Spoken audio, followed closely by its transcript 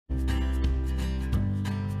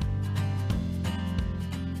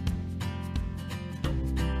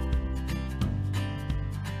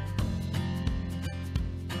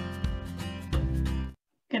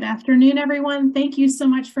Good afternoon, everyone. Thank you so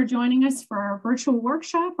much for joining us for our virtual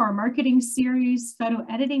workshop, our marketing series, Photo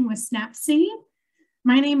Editing with Snapseed.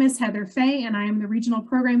 My name is Heather Fay, and I am the Regional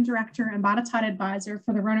Program Director and Botetourt Advisor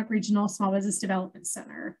for the Roanoke Regional Small Business Development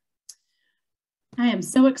Center. I am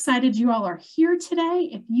so excited you all are here today.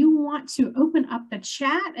 If you want to open up the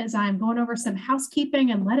chat as I'm going over some housekeeping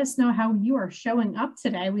and let us know how you are showing up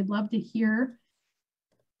today, we'd love to hear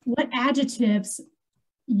what adjectives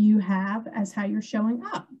you have as how you're showing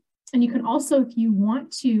up. And you can also, if you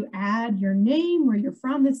want to add your name, where you're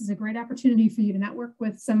from, this is a great opportunity for you to network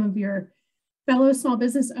with some of your fellow small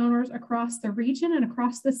business owners across the region and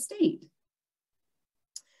across the state.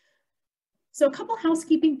 So a couple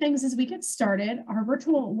housekeeping things as we get started. Our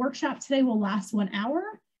virtual workshop today will last 1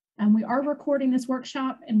 hour, and we are recording this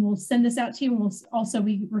workshop and we'll send this out to you. We'll also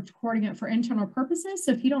be recording it for internal purposes.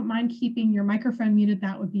 So if you don't mind keeping your microphone muted,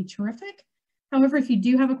 that would be terrific. However, if you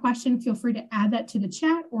do have a question, feel free to add that to the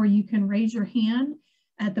chat, or you can raise your hand.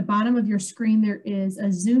 At the bottom of your screen, there is a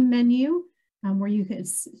Zoom menu where it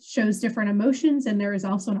shows different emotions, and there is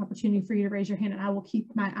also an opportunity for you to raise your hand, and I will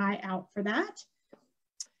keep my eye out for that.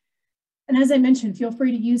 And as I mentioned, feel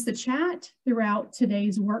free to use the chat throughout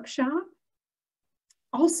today's workshop.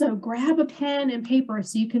 Also, grab a pen and paper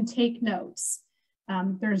so you can take notes.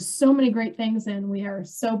 There's so many great things, and we are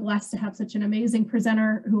so blessed to have such an amazing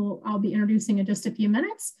presenter who I'll be introducing in just a few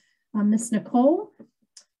minutes, Miss Nicole.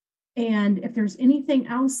 And if there's anything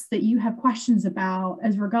else that you have questions about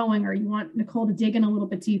as we're going, or you want Nicole to dig in a little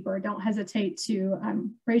bit deeper, don't hesitate to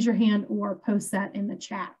raise your hand or post that in the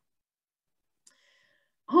chat.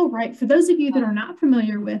 All right, for those of you that are not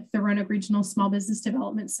familiar with the Roanoke Regional Small Business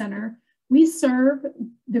Development Center, we serve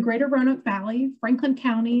the greater Roanoke Valley, Franklin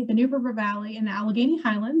County, the New River Valley, and the Allegheny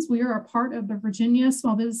Highlands. We are a part of the Virginia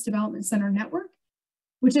Small Business Development Center Network,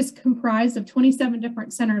 which is comprised of 27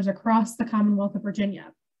 different centers across the Commonwealth of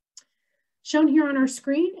Virginia. Shown here on our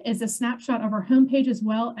screen is a snapshot of our homepage, as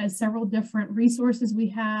well as several different resources we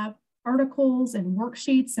have, articles and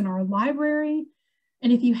worksheets in our library.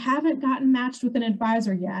 And if you haven't gotten matched with an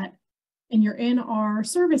advisor yet, and you're in our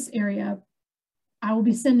service area, I will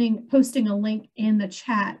be posting a link in the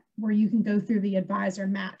chat where you can go through the advisor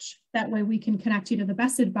match. That way we can connect you to the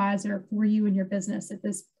best advisor for you and your business at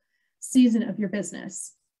this season of your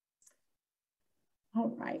business.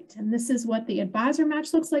 All right, and this is what the advisor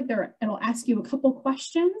match looks like. It'll ask you a couple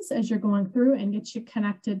questions as you're going through and get you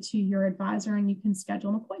connected to your advisor, and you can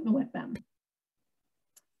schedule an appointment with them.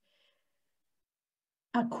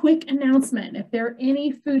 A quick announcement, if there are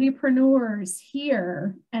any foodiepreneurs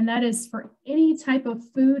here, and that is for any type of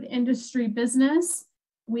food industry business,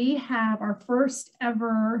 we have our first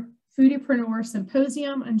ever Foodiepreneur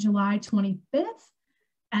Symposium on July 25th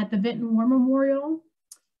at the Vinton War Memorial,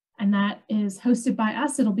 and that is hosted by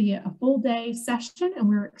us. It'll be a full day session, and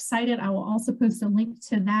we're excited. I will also post a link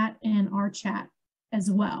to that in our chat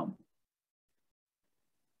as well.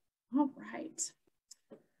 All right.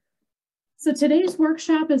 So today's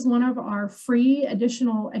workshop is one of our free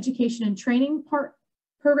additional education and training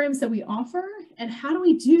programs that we offer. And how do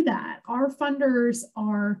we do that? Our funders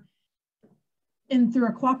are through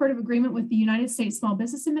a cooperative agreement with the United States Small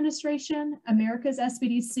Business Administration, America's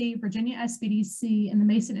SBDC, Virginia SBDC, and the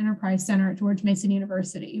Mason Enterprise Center at George Mason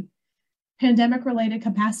University. Pandemic-related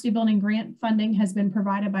capacity building grant funding has been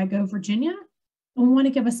provided by Go Virginia. And we want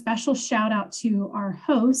to give a special shout out to our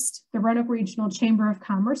host, the Roanoke Regional Chamber of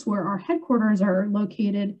Commerce, where our headquarters are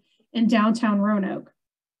located in downtown Roanoke.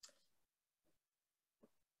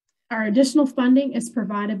 Our additional funding is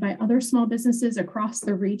provided by other small businesses across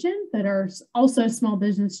the region that are also small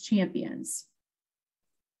business champions.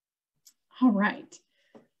 All right,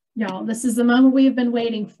 y'all, this is the moment we have been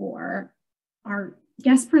waiting for. Our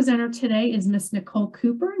guest presenter today is Miss Nicole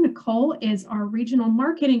Cooper. Nicole is our regional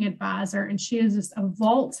marketing advisor, and she is just a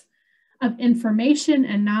vault of information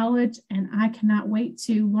and knowledge, and I cannot wait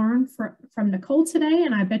to learn from Nicole today,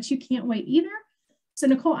 and I bet you can't wait either. So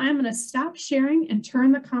Nicole, I'm going to stop sharing and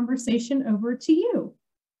turn the conversation over to you.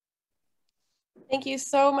 Thank you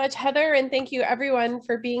so much, Heather, and thank you everyone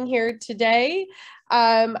for being here today.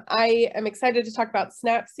 I am excited to talk about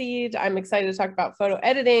Snapseed. I'm excited to talk about photo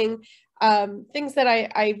editing. Things that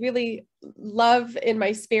I really love in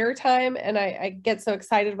my spare time, and I get so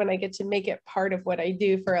excited when I get to make it part of what I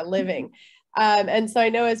do for a living. And so I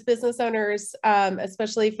know as business owners,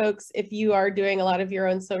 especially folks, if you are doing a lot of your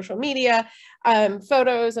own social media,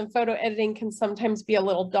 photos and photo editing can sometimes be a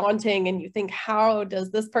little daunting, and you think, how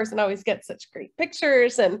does this person always get such great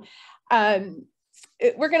pictures? And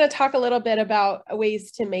we're going to talk a little bit about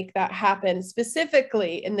ways to make that happen,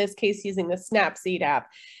 specifically in this case using the Snapseed app.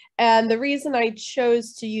 And the reason I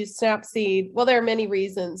chose to use Snapseed, well, there are many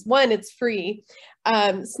reasons. One, it's free.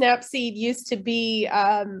 Snapseed used to be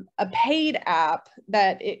a paid app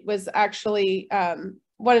that it was actually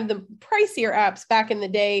one of the pricier apps back in the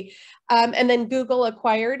day. And then Google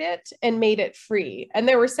acquired it and made it free. And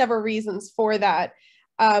there were several reasons for that.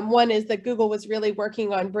 One is that Google was really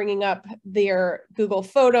working on bringing up their Google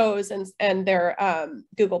Photos and their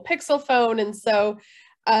Google Pixel phone. And so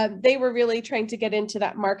they were really trying to get into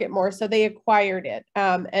that market more. So they acquired it.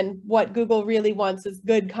 And what Google really wants is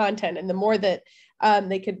good content. And the more that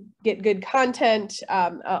they could get good content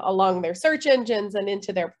along their search engines and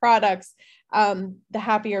into their products, the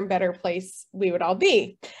happier and better place we would all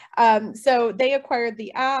be. So they acquired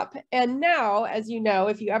the app. And now, as you know,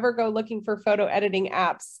 if you ever go looking for photo editing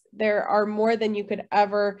apps, there are more than you could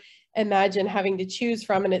ever imagine having to choose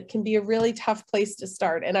from. And it can be a really tough place to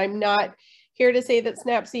start. And I'm not here to say that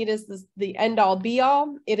Snapseed is the end all be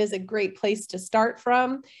all. It is a great place to start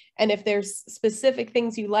from. And if there's specific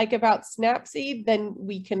things you like about Snapseed, then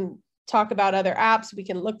we can talk about other apps. We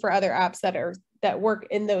can look for other apps that work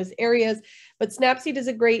in those areas. But Snapseed is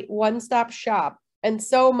a great one-stop shop. And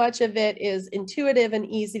so much of it is intuitive and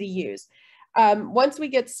easy to use. Once we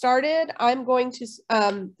get started, I'm going to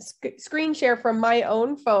screen share from my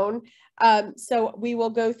own phone. So we will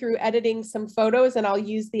go through editing some photos, and I'll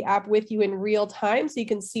use the app with you in real time so you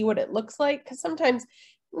can see what it looks like. Because sometimes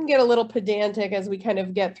we can get a little pedantic as we kind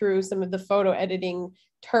of get through some of the photo editing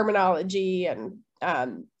terminology and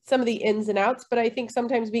some of the ins and outs. But I think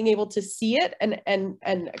sometimes being able to see it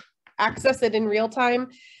and access it in real time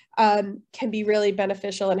can be really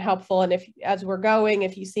beneficial and helpful. And as we're going,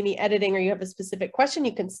 if you see me editing or you have a specific question,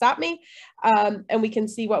 you can stop me and we can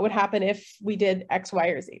see what would happen if we did X, Y,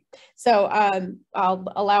 or Z. So I'll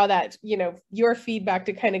allow that, your feedback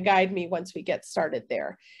to kind of guide me once we get started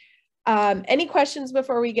there. Any questions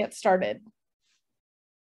before we get started?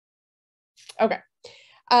 Okay.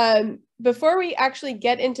 Before we actually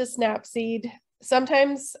get into Snapseed,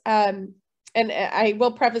 sometimes, and I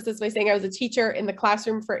will preface this by saying I was a teacher in the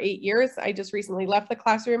classroom for 8 years. I just recently left the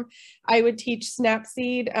classroom. I would teach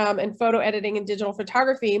Snapseed and photo editing and digital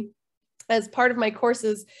photography as part of my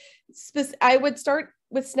courses. I would start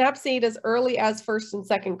with Snapseed as early as 1st and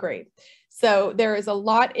 2nd grade. So there is a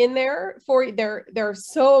lot in there there are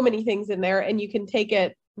so many things in there, and you can take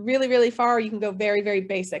it really, really far. You can go very, very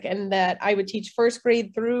basic. And that I would teach 1st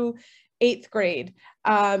grade through 8th grade.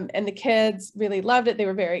 And the kids really loved it. They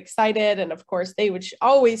were very excited. And of course, they would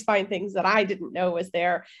always find things that I didn't know was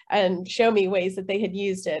there and show me ways that they had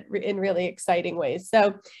used it in really exciting ways.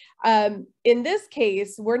 So in this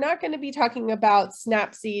case, we're not going to be talking about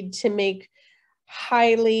Snapseed to make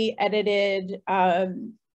highly edited,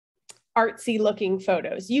 artsy looking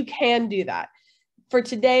photos. You can do that. For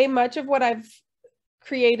today, much of what I've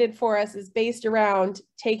created for us is based around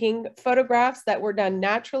taking photographs that were done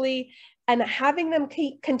naturally and having them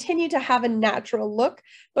continue to have a natural look,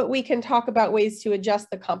 but we can talk about ways to adjust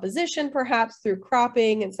the composition, perhaps through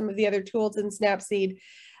cropping and some of the other tools in Snapseed.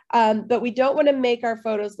 But we don't want to make our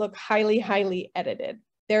photos look highly, highly edited.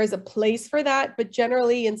 There is a place for that, but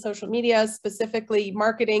generally in social media, specifically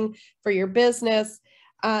marketing for your business,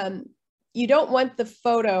 you don't want the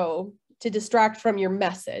photo to distract from your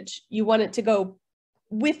message. You want it to go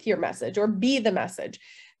with your message or be the message.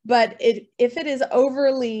 But if it is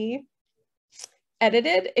overly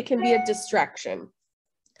edited, it can be a distraction.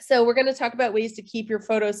 So we're going to talk about ways to keep your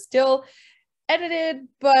photos still edited,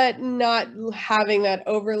 but not having that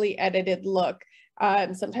overly edited look.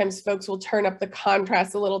 Sometimes folks will turn up the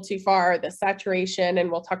contrast a little too far, the saturation,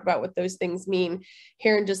 and we'll talk about what those things mean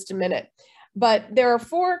here in just a minute. But there are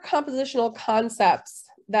 4 compositional concepts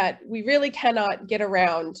that we really cannot get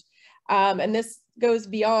around. And this goes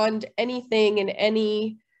beyond anything in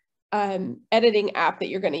any editing app that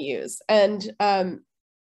you're going to use. And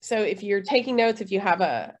so if you're taking notes, if you have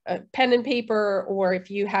a pen and paper, or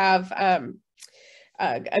if you have a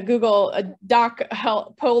doc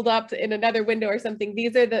pulled up in another window or something,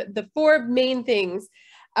 these are the 4 main things,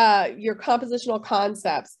 your compositional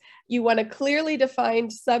concepts. You want a clearly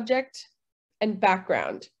defined subject and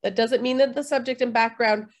background. That doesn't mean that the subject and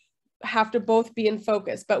background have to both be in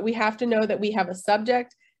focus, but we have to know that we have a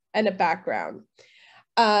subject and a background.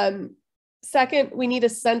 Second, we need a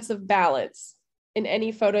sense of balance in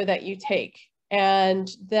any photo that you take. And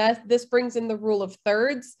this brings in the rule of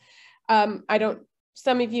thirds.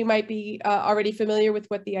 Some of you might be already familiar with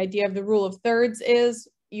what the idea of the rule of thirds is.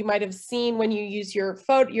 You might have seen when you use your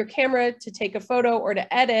camera to take a photo or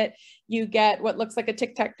to edit, you get what looks like a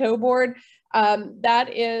tic-tac-toe board. That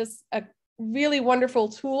is a really wonderful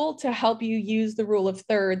tool to help you use the rule of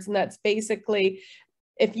thirds. And that's basically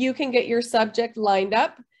If you can get your subject lined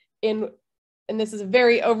up in, and this is a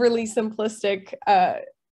very overly simplistic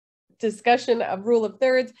discussion of rule of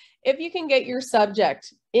thirds, if you can get your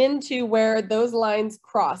subject into where those lines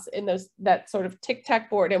cross in that sort of tic-tac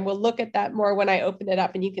board, and we'll look at that more when I open it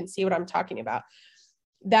up and you can see what I'm talking about.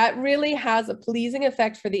 That really has a pleasing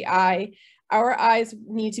effect for the eye. Our eyes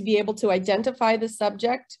need to be able to identify the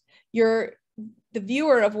subject. The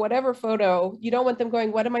viewer of whatever photo, you don't want them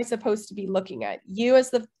going, what am I supposed to be looking at? You as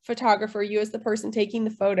the photographer, you as the person taking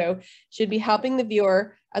the photo should be helping the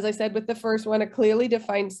viewer, as I said with the first one, a clearly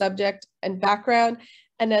defined subject and background,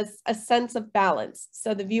 and as a sense of balance.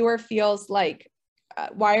 So the viewer feels like,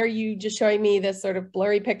 why are you just showing me this sort of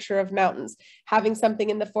blurry picture of mountains? Having something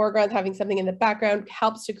in the foreground, having something in the background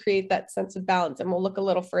helps to create that sense of balance. And we'll look a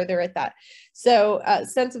little further at that. So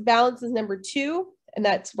sense of balance is number 2. And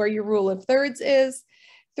that's where your rule of thirds is.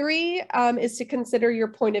 3 is to consider your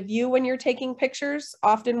point of view when you're taking pictures.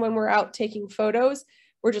 Often when we're out taking photos,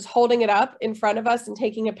 we're just holding it up in front of us and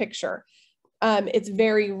taking a picture. It's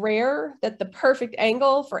very rare that the perfect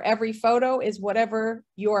angle for every photo is whatever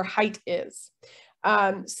your height is.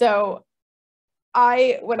 So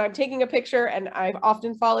when I'm taking a picture, and I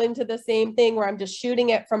often fall into the same thing where I'm just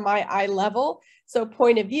shooting it from my eye level. So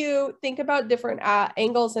point of view, think about different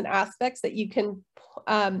angles and aspects that you can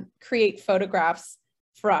create photographs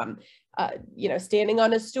from, standing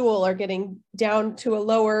on a stool or getting down to a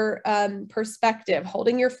lower perspective,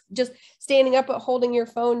 just standing up, but holding your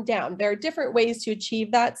phone down. There are different ways to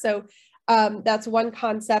achieve that. So that's one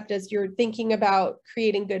concept as you're thinking about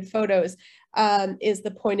creating good photos, is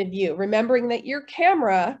the point of view. Remembering that your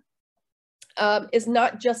camera is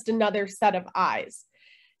not just another set of eyes.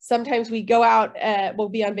 Sometimes we go out, we'll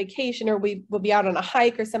be on vacation, or we will be out on a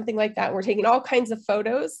hike or something like that. And we're taking all kinds of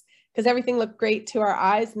photos because everything looked great to our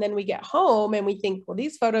eyes. And then we get home and we think, well,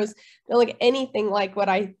 these photos don't look anything like what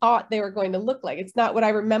I thought they were going to look like. It's not what I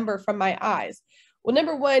remember from my eyes. Well,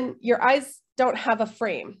 number one, your eyes don't have a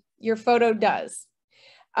frame. Your photo does.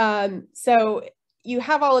 So you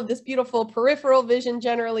have all of this beautiful peripheral vision,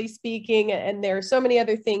 generally speaking, and there are so many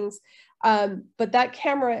other things. But that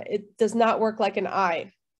camera, it does not work like an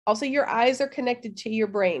eye. Also, your eyes are connected to your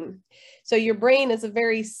brain. So your brain is a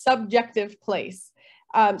very subjective place.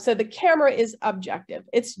 So the camera is objective.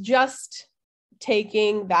 It's just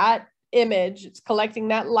taking that image, it's collecting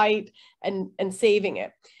that light and saving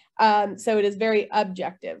it. So it is very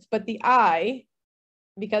objective. But the eye,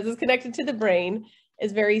 because it's connected to the brain,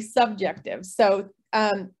 is very subjective. So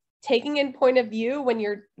taking in point of view when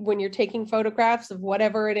you're taking photographs of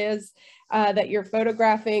whatever it is that you're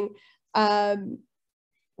photographing,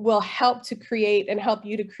 will help to create and help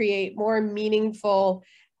you to create more meaningful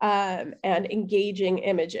and engaging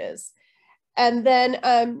images. And then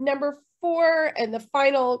number 4, and the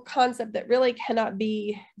final concept that really cannot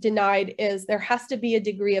be denied, is there has to be a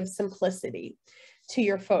degree of simplicity to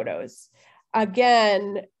your photos.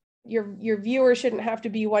 Again, your viewer shouldn't have to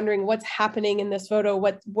be wondering what's happening in this photo.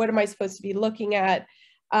 What am I supposed to be looking at?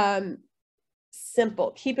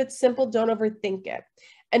 Simple, keep it simple. Don't overthink it.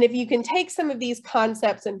 And if you can take some of these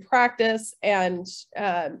concepts and practice and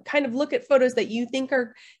kind of look at photos that you think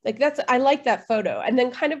are like, I like that photo, and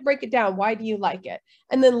then kind of break it down. Why do you like it?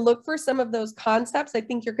 And then look for some of those concepts. I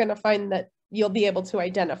think you're going to find that you'll be able to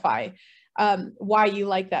identify why you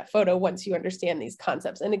like that photo once you understand these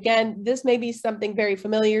concepts. And again, this may be something very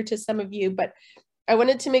familiar to some of you, but I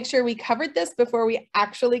wanted to make sure we covered this before we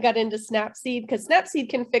actually got into Snapseed, because Snapseed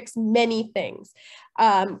can fix many things.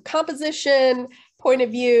 Composition, point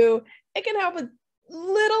of view, it can help a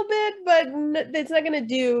little bit, but it's not going to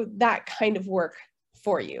do that kind of work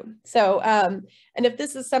for you. So, and if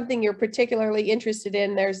this is something you're particularly interested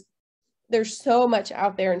in, there's so much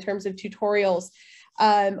out there in terms of tutorials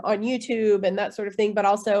on YouTube and that sort of thing, but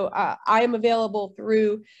also I am available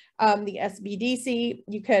through the SBDC.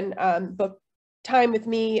 You can book time with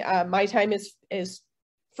me. My time is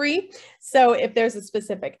free. So if there's a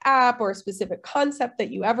specific app or a specific concept that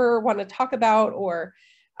you ever want to talk about, or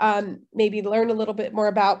maybe learn a little bit more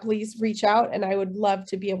about, please reach out, and I would love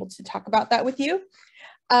to be able to talk about that with you.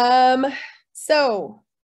 So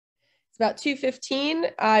it's about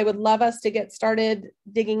 2:15. I would love us to get started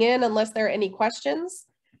digging in, unless there are any questions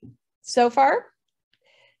so far.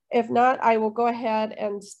 If not, I will go ahead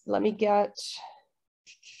and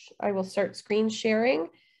I will start screen sharing.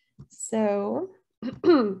 So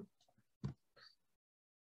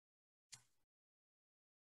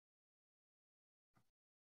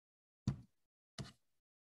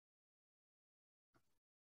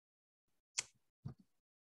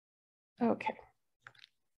okay.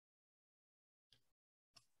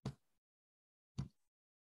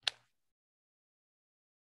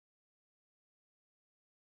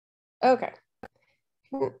 Okay.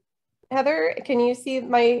 Heather, can you see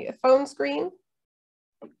my phone screen?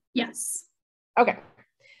 Yes. Okay.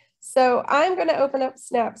 So I'm going to open up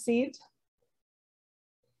Snapseed.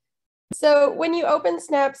 So when you open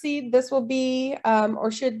Snapseed, this will be,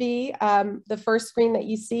 or should be, the first screen that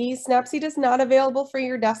you see. Snapseed is not available for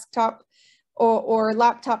your desktop or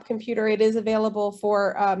laptop computer. It is available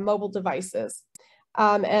for mobile devices.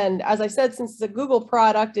 And as I said, since it's a Google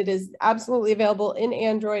product, it is absolutely available in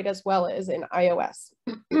Android as well as in iOS.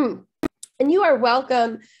 And you are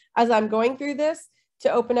welcome, as I'm going through this,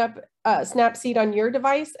 to open up Snapseed on your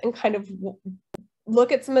device and kind of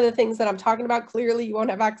look at some of the things that I'm talking about. Clearly, you won't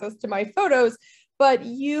have access to my photos, but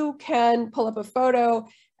you can pull up a photo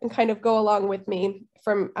and kind of go along with me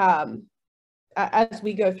from as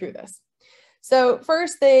we go through this. So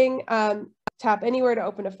first thing, tap anywhere to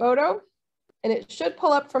open a photo, and it should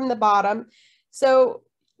pull up from the bottom. So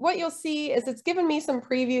what you'll see is it's given me some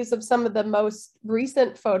previews of some of the most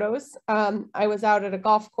recent photos. I was out at a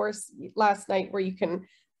golf course last night where you can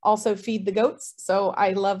also feed the goats. So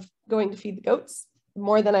I love going to feed the goats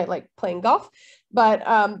more than I like playing golf.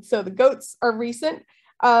 But so the goats are recent.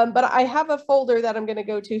 But I have a folder that I'm going to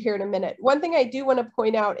go to here in a minute. One thing I do want to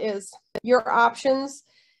point out is your options: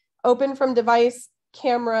 open from device,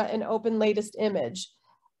 camera, and open latest image.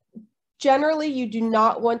 Generally, you do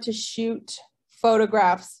not want to shoot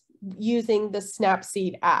photographs using the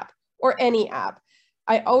Snapseed app or any app.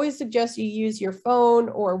 I always suggest you use your phone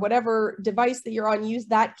or whatever device that you're on, use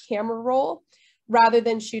that camera roll rather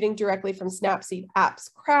than shooting directly from Snapseed.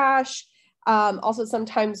 Apps crash. Also,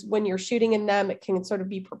 sometimes when you're shooting in them, it can sort of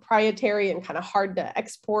be proprietary and kind of hard to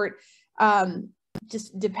export,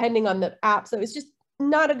 just depending on the app. So it's just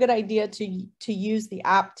not a good idea to use the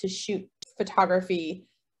app to shoot photography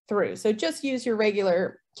through. So just use your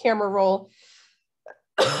regular camera roll.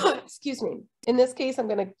 Excuse me. In this case, I'm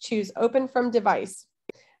going to choose open from device.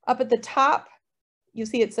 Up at the top, you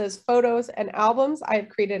see it says photos and albums. I have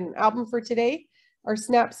created an album for today, our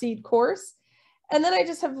Snapseed course. And then I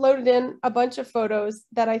just have loaded in a bunch of photos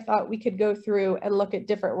that I thought we could go through and look at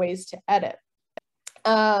different ways to edit.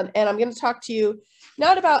 And I'm going to talk to you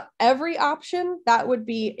not about every option. That would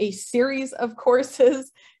be a series of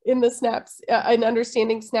courses in the in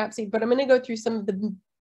understanding Snapseed, but I'm going to go through some of the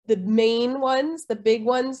main ones, the big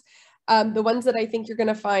ones, the ones that I think you're going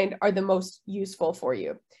to find are the most useful for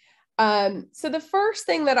you. So the first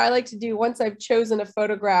thing that I like to do once I've chosen a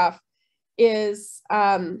photograph is,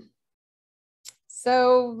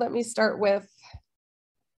 so let me start with,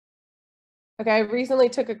 okay, I recently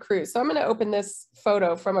took a cruise. So I'm going to open this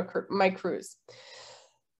photo from my cruise.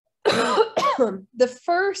 The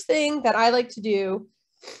first thing that I like to do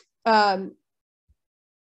when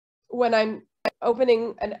I'm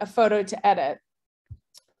opening a photo to edit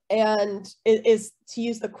and is to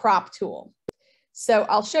use the crop tool. So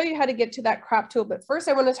I'll show you how to get to that crop tool. But first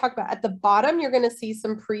I want to talk about at the bottom, you're going to see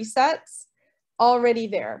some presets already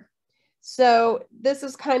there. So this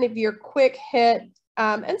is kind of your quick hit.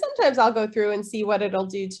 And sometimes I'll go through and see what it'll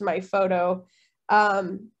do to my photo.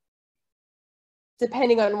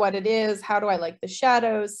 Depending on what it is, how do I like the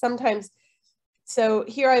shadows? Sometimes, so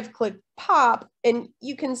here I've clicked pop and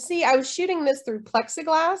you can see I was shooting this through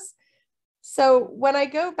plexiglass. So when I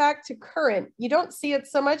go back to current, you don't see it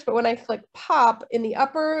so much, but when I click pop in the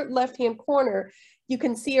upper left-hand corner, you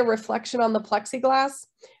can see a reflection on the plexiglass.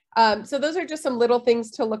 So those are just some little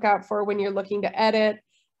things to look out for when you're looking to edit.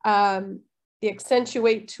 The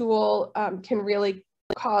accentuate tool can really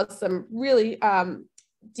cause some really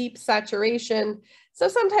deep saturation. So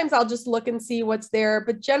sometimes I'll just look and see what's there,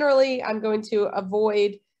 but generally I'm going to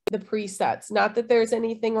avoid the presets. Not that there's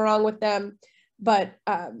anything wrong with them, but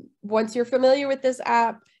once you're familiar with this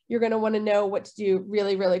app, you're going to want to know what to do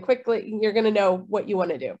really, really quickly. You're going to know what you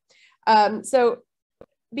want to do. So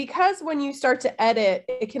because when you start to edit,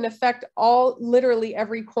 it can affect literally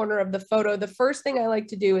every corner of the photo. The first thing I like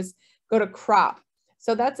to do is go to crop.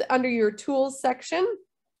 So that's under your tools section.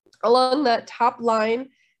 Along that top line,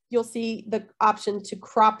 you'll see the option to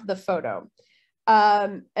crop the photo.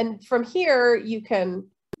 And from here, you can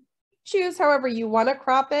choose however you want to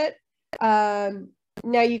crop it.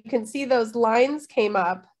 Now you can see those lines came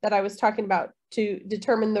up that I was talking about to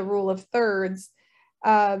determine the rule of thirds.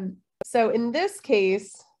 So in this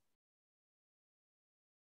case,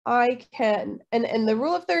 I can, and the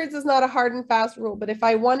rule of thirds is not a hard and fast rule, but if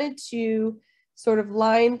I wanted to sort of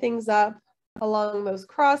line things up along those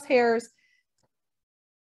crosshairs,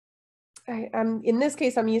 in this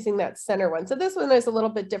case, I'm using that center one. So this one is a little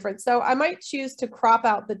bit different. So I might choose to crop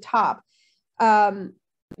out the top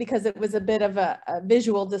because it was a bit of a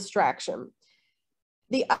visual distraction.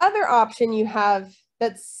 The other option you have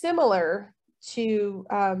that's similar to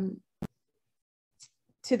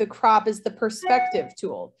the crop is the perspective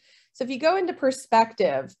tool. So if you go into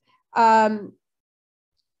perspective,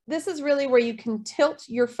 this is really where you can tilt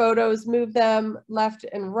your photos, move them left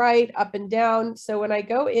and right, up and down. So when I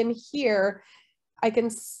go in here, I can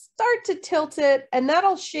start to tilt it, and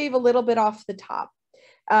that'll shave a little bit off the top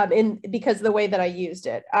because of the way that I used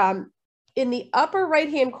it. In the upper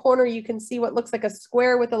right-hand corner, you can see what looks like a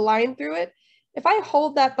square with a line through it. If I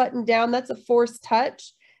hold that button down, that's a forced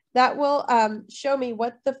touch. That will show me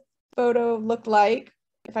what the photo looked like,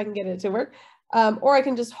 if I can get it to work, or I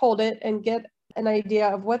can just hold it and get an idea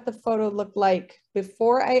of what the photo looked like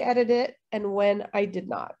before I edited it and when I did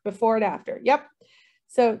not, before and after. Yep.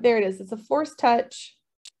 So there it is. It's a forced touch.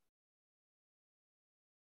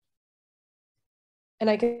 And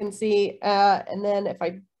I can see, and then if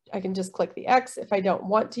I can just click the X if I don't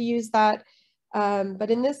want to use that. But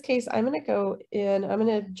in this case, I'm going to go in, I'm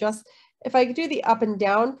going to just, if I do the up and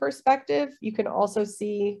down perspective, you can also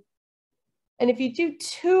see, and if you do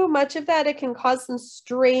too much of that, it can cause some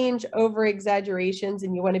strange over exaggerations,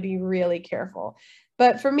 and you want to be really careful.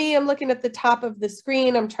 But for me, I'm looking at the top of the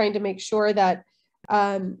screen. I'm trying to make sure that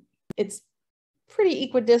it's pretty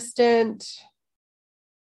equidistant.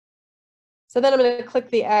 So then I'm going to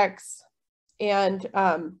click the X, and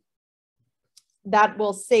that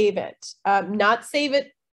will save it. Not save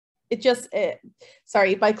it. It just,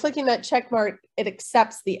 sorry, by clicking that check mark, it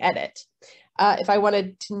accepts the edit. If I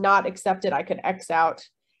wanted to not accept it, I could X out.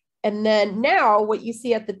 And then now what you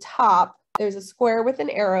see at the top, there's a square with an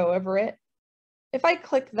arrow over it. If I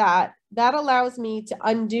click that, that allows me to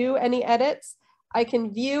undo any edits. I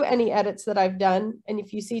can view any edits that I've done. And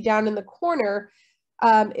if you see down in the corner,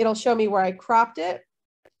 it'll show me where I cropped it,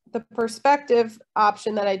 the perspective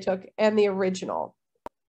option that I took, and the original.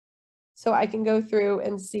 So I can go through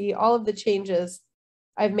and see all of the changes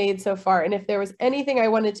I've made so far. And if there was anything I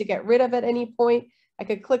wanted to get rid of at any point, I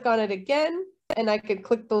could click on it again, and I could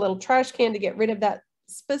click the little trash can to get rid of that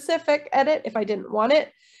specific edit if I didn't want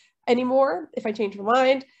it anymore, if I changed my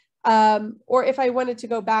mind, or if I wanted to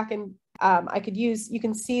go back and I could use, you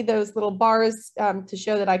can see those little bars to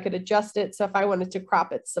show that I could adjust it. So if I wanted to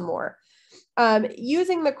crop it some more.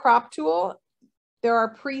 Using the crop tool, there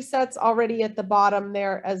are presets already at the bottom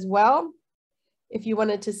there as well. If you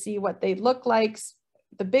wanted to see what they look like,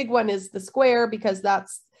 the big one is the square, because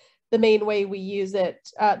that's the main way we use it,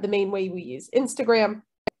 the main way we use Instagram.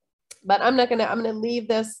 But I'm gonna leave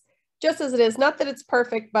this just as it is. Not that it's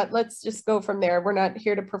perfect, but let's just go from there. We're not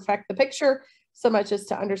here to perfect the picture so much as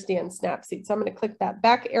to understand Snapseed. So I'm gonna click that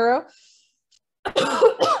back arrow.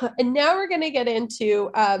 And now we're gonna get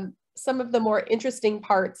into some of the more interesting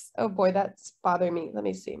parts. Oh boy, that's bothering me. Let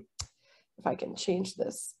me see if I can change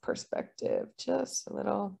this perspective just a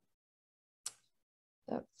little.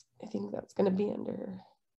 I think that's going to be under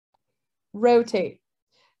rotate.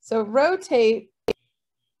 So rotate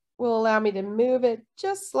will allow me to move it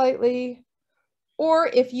just slightly. Or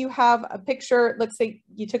if you have a picture, let's say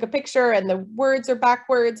you took a picture and the words are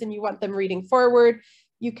backwards and you want them reading forward,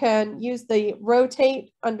 you can use the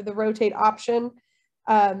rotate under the rotate option.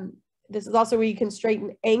 This is also where you can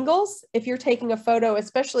straighten angles. If you're taking a photo,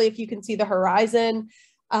 especially if you can see the horizon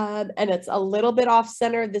and it's a little bit off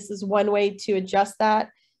center, this is one way to adjust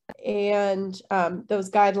that. And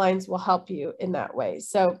those guidelines will help you in that way.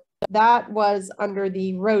 So that was under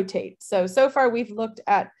the rotate. So far we've looked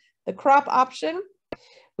at the crop option.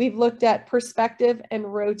 We've looked at perspective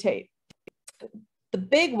and rotate. The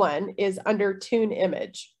big one is under tune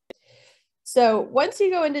image. So once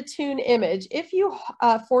you go into tune image, if you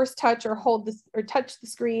force touch or hold this or touch the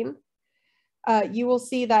screen, you will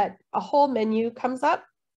see that a whole menu comes up.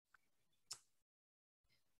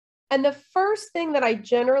 And the first thing that I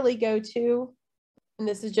generally go to, and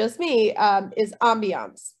this is just me, is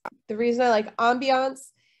ambiance. The reason I like ambiance,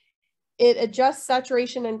 it adjusts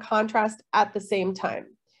saturation and contrast at the same time.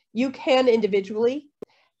 You can individually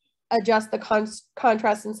adjust the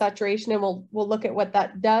contrast and saturation, and we'll look at what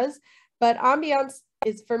that does. But ambiance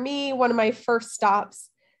is, for me, one of my first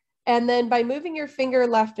stops. And then by moving your finger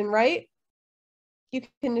left and right, you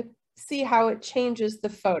can see how it changes the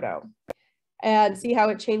photo and see how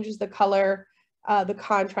it changes the color, the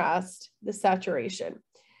contrast, the saturation.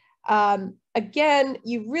 Again,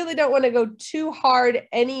 you really don't want to go too hard.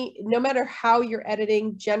 No matter how you're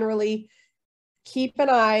editing, generally keep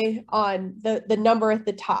an eye on the number at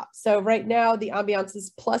the top. So right now the ambiance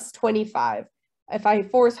is +25. If I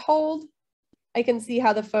force hold, I can see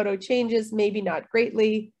how the photo changes, maybe not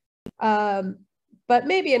greatly, but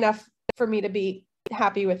maybe enough for me to be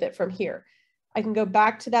happy with it from here. I can go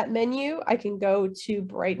back to that menu. I can go to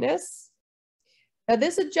brightness. Now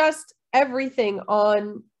this adjusts everything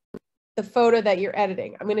on the photo that you're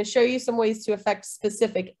editing. I'm going to show you some ways to affect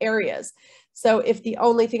specific areas. So if the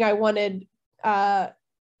only thing I wanted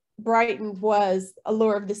brightened was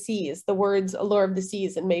Allure of the Seas, the words Allure of the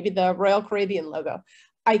Seas, and maybe the Royal Caribbean logo,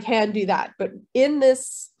 I can do that. But in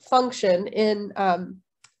this function, in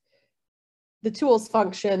the tools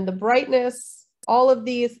function, the brightness, all of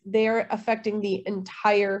these, they're affecting the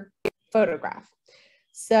entire photograph.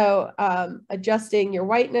 So adjusting your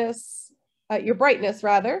whiteness, your brightness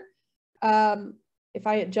rather. If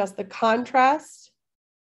I adjust the contrast,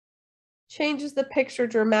 changes the picture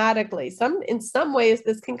dramatically. In some ways,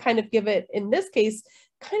 this can kind of give it, in this case,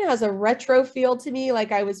 kind of has a retro feel to me,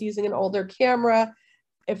 like I was using an older camera.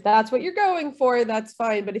 If that's what you're going for, that's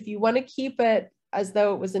fine. But if you want to keep it as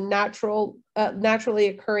though it was a naturally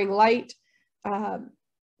occurring light,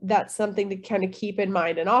 that's something to kind of keep in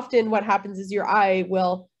mind. And often what happens is your eye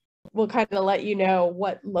will kind of let you know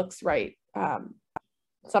what looks right.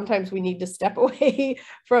 Sometimes we need to step away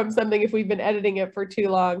from something if we've been editing it for too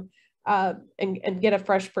long, and get a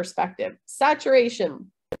fresh perspective.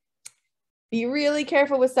 Saturation. Be really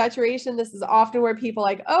careful with saturation. This is often where people are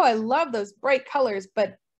like, oh, I love those bright colors,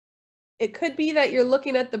 but it could be that you're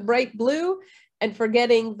looking at the bright blue and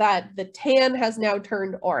forgetting that the tan has now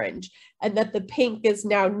turned orange and that the pink is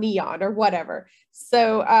now neon or whatever.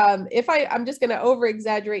 So if I'm just going to over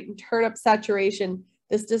exaggerate and turn up saturation,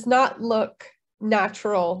 this does not look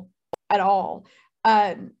natural at all.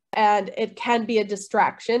 And it can be a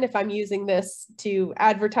distraction if I'm using this to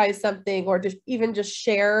advertise something or just even just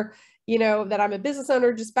share, you know, that I'm a business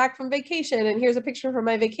owner just back from vacation and here's a picture from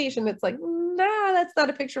my vacation. It's like, nah, that's not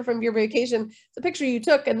a picture from your vacation. It's a picture you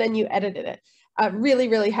took and then you edited it really,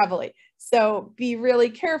 really heavily. So be really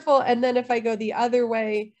careful. And then if I go the other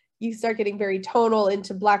way, you start getting very tonal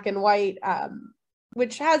into black and white,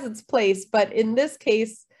 which has its place. But in this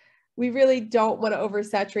case, we really don't want to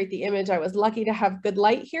oversaturate the image. I was lucky to have good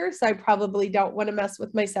light here, so I probably don't want to mess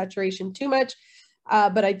with my saturation too much,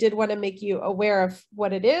 but I did want to make you aware of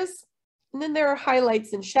what it is. And then there are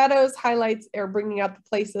highlights and shadows. Highlights are bringing out the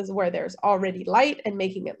places where there's already light and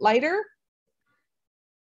making it lighter.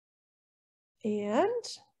 And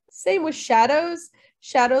same with shadows.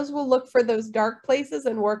 Shadows will look for those dark places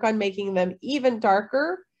and work on making them even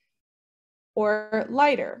darker or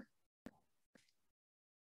lighter.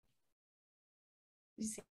 You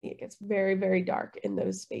see, it gets very, very dark in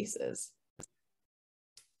those spaces.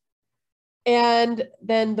 And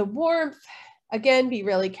then the warmth, again, be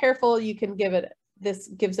really careful. You can give it, this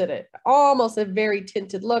gives it almost a very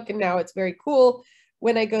tinted look, and now it's very cool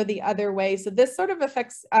when I go the other way. So this sort of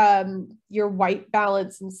affects your white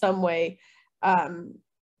balance in some way.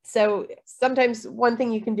 So sometimes one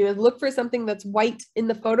thing you can do is look for something that's white in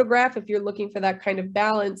the photograph if you're looking for that kind of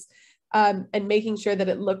balance, and making sure that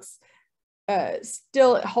it looks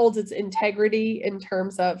still it holds its integrity in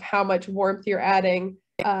terms of how much warmth you're adding,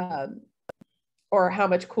 or how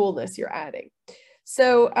much coolness you're adding.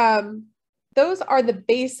 So those are the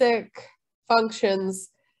basic functions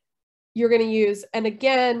you're going to use. And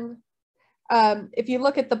again, if you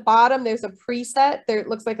look at the bottom, there's a preset there. It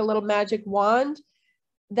looks like a little magic wand.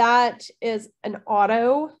 That is an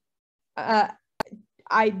auto.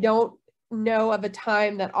 I don't know of a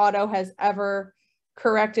time that auto has ever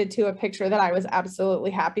corrected to a picture that I was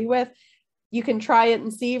absolutely happy with. You can try it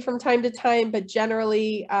and see from time to time, but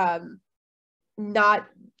generally not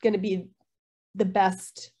going to be the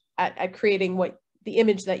best at creating what the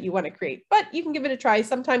image that you want to create, but you can give it a try.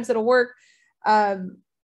 Sometimes it'll work.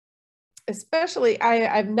 Especially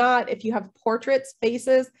I'm not, if you have portraits,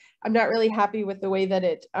 faces, I'm not really happy with the way that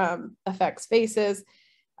it affects faces.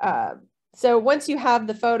 So once you have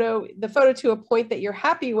the photo to a point that you're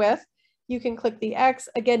happy with, you can click the X.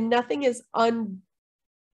 Again, nothing is undoable.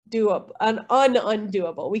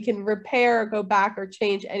 We can repair, go back, or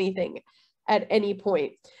change anything at any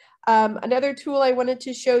point. Another tool I wanted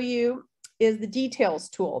to show you is the details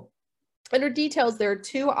tool. Under details, there are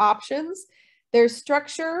two options. There's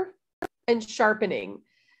structure and sharpening.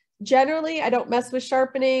 Generally, I don't mess with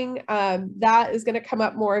sharpening. That is going to come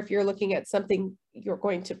up more if you're looking at something you're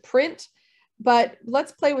going to print. But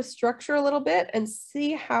let's play with structure a little bit and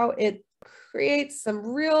see how it creates some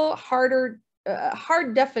real hard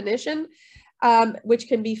definition, which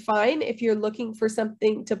can be fine if you're looking for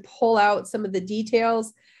something to pull out some of the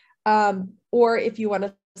details, or if you want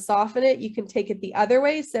to soften it, you can take it the other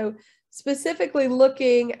way. So specifically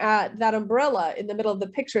looking at that umbrella in the middle of the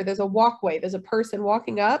picture, there's a walkway, there's a person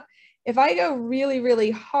walking up. If I go really,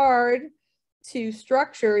 really hard to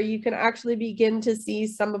structure, you can actually begin to see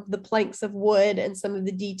some of the planks of wood and some of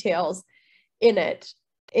the details in it.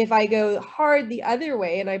 If I go hard the other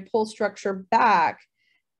way and I pull structure back,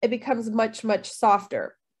 it becomes much, much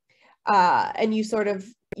softer. And you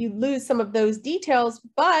lose some of those details,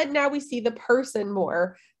 but now we see the person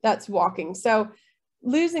more that's walking. So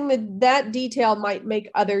losing that detail might make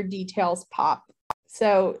other details pop.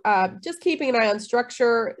 So just keeping an eye on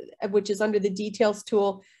structure, which is under the details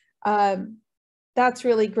tool. That's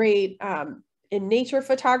really great. In nature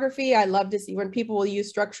photography, I love to see when people will use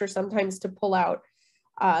structure sometimes to pull out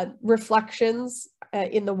reflections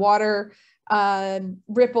in the water,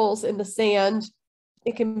 ripples in the sand.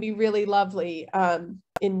 It can be really lovely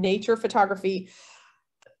in nature photography.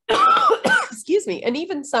 Excuse me, and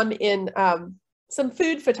even some in some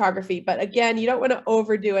food photography. But again, you don't want to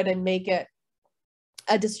overdo it and make it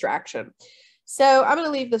a distraction. So I'm going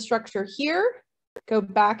to leave the structure here, go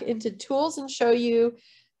back into tools and show you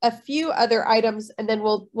a few other items, and then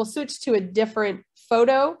we'll switch to a different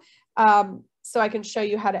photo so I can show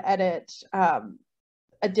you how to edit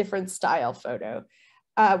a different style photo.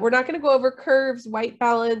 We're not going to go over curves, white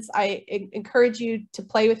balance. I encourage you to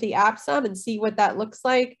play with the app some and see what that looks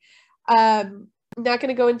like. I'm not going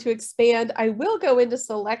to go into expand. I will go into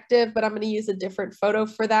selective, but I'm going to use a different photo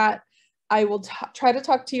for that. I will try to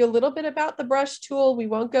talk to you a little bit about the brush tool. We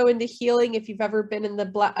won't go into healing. If you've ever been in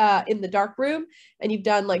the dark room and you've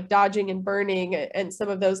done like dodging and burning and some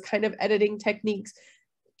of those kind of editing techniques,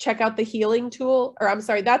 check out the healing tool, or I'm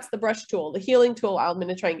sorry, that's the brush tool. The healing tool I'm going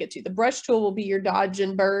to try and get to. The brush tool will be your dodge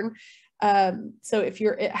and burn. So if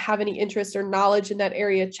you have any interest or knowledge in that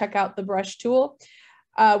area, check out the brush tool.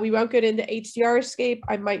 We won't get into HDR escape.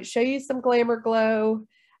 I might show you some glamour glow.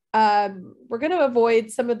 We're going to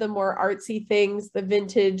avoid some of the more artsy things, the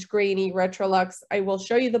vintage, grainy, retrolux. I will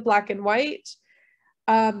show you the black and white.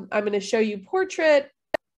 I'm going to show you portrait,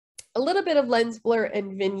 a little bit of lens blur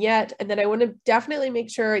and vignette. And then I want to definitely make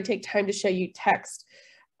sure I take time to show you text.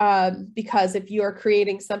 Because if you are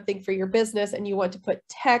creating something for your business and you want to put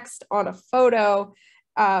text on a photo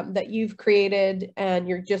that you've created and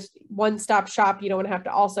you're just one-stop shop, you don't want to have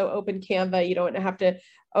to also open Canva. You don't want to have to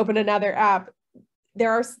open another app.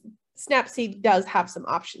 Snapseed does have some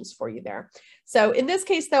options for you there. So in this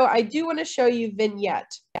case, though, I do want to show you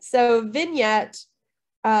vignette. So vignette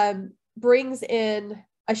brings in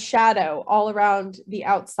a shadow all around the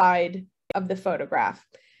outside of the photograph.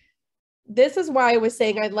 This is why I was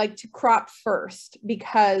saying I'd like to crop first,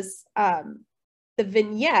 because the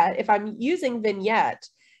vignette, if I'm using vignette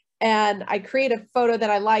and I create a photo that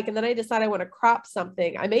I like, and then I decide I want to crop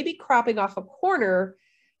something, I may be cropping off a corner,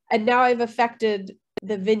 and now I've affected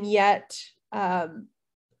the vignette, the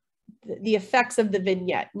effects of the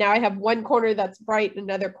vignette. Now I have one corner that's bright and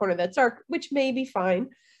another corner that's dark, which may be fine,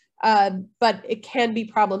 but it can be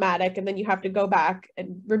problematic. And then you have to go back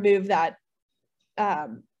and remove that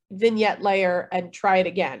vignette layer and try it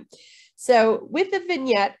again. So with the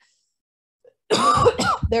vignette,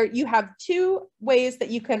 there you have two ways that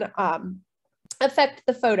you can affect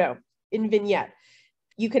the photo in vignette.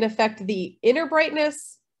 You can affect the inner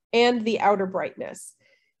brightness and the outer brightness.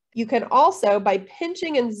 You can also, by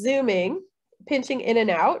pinching and zooming, pinching in and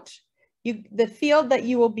out, the field that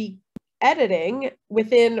you will be editing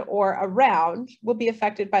within or around will be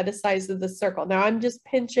affected by the size of the circle. Now I'm just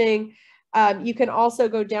pinching. You can also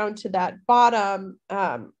go down to that bottom.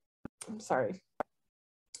 I'm sorry.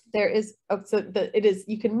 There is,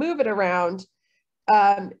 you can move it around.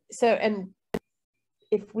 And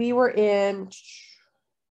if we were in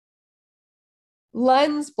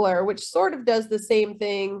lens blur, which sort of does the same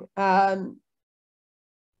thing,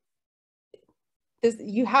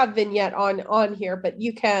 you have vignette on here, but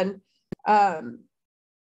you can,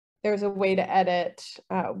 there's a way to edit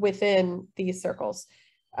within these circles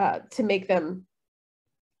to make them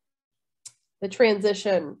the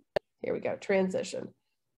transition. Here we go, transition,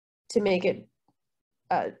 to make it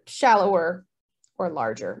shallower or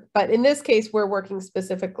larger. But in this case, we're working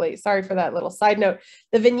specifically, sorry for that little side note,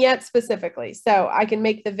 the vignette specifically. So I can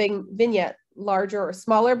make the vignette larger or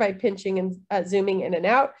smaller by pinching and zooming in and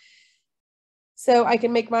out. So I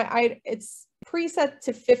can make it's preset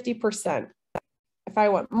to 50%. If I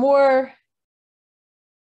want more,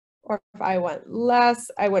 or if I want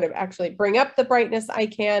less, I would actually bring up the brightness, I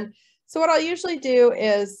can. So what I'll usually do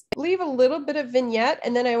is leave a little bit of vignette,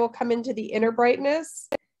 and then I will come into the inner brightness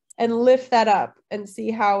and lift that up and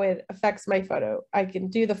see how it affects my photo. I can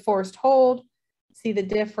do the forced hold, see the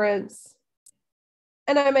difference,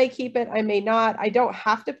 and I may keep it, I may not. I don't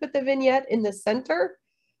have to put the vignette in the center.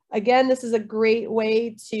 Again, this is a great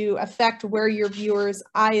way to affect where your viewer's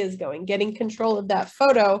eye is going, getting control of that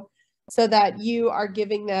photo so that you are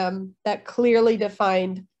giving them that clearly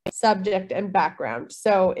defined subject and background.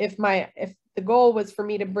 So if the goal was for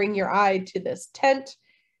me to bring your eye to this tent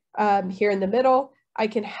here in the middle. I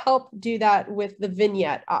can help do that with the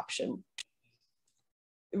vignette option.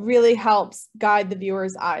 It really helps guide the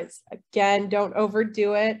viewer's eyes. Again, don't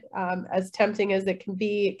overdo it. As tempting as it can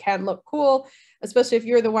be, it can look cool, especially if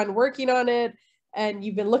you're the one working on it and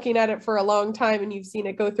you've been looking at it for a long time and you've seen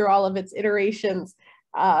it go through all of its iterations.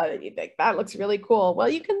 You think that looks really cool. Well,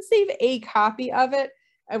 you can save a copy of it,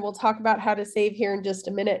 and we'll talk about how to save here in just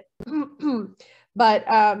a minute. But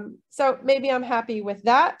so maybe I'm happy with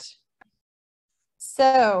that.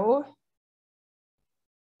 So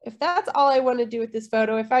if that's all I want to do with this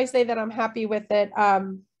photo, if I say that I'm happy with it,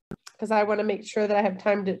 because I want to make sure that I have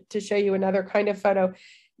time to show you another kind of photo.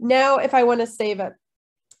 Now, if I want to save it,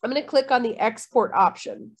 I'm going to click on the export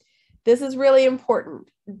option. This is really important.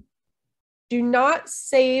 Do not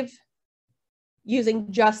save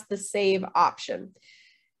using just the save option.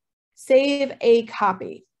 Save a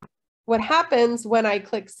copy. What happens when I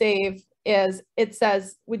click save is it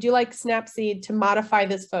says, would you like Snapseed to modify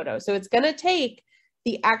this photo? So it's going to take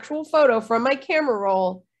the actual photo from my camera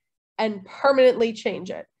roll and permanently change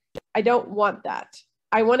it. I don't want that.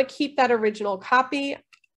 I want to keep that original copy.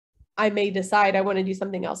 I may decide I want to do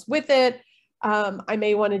something else with it. I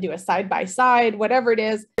may want to do a side-by-side, whatever it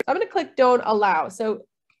is. So I'm going to click don't allow. So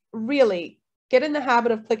really get in the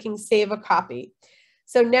habit of clicking save a copy.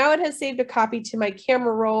 So now it has saved a copy to my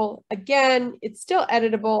camera roll. Again, it's still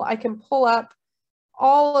editable. I can pull up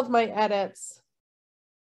all of my edits.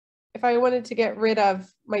 If I wanted to get rid of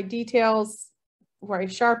my details where I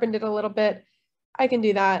sharpened it a little bit, I can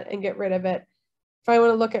do that and get rid of it. If I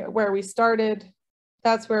want to look at where we started,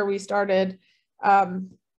 that's where we started. And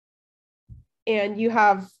you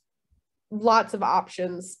have lots of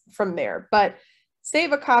options from there, but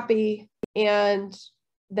save a copy and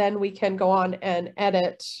then we can go on and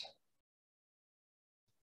edit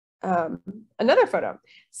another photo.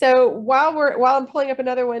 So while I'm pulling up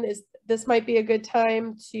another one, this might be a good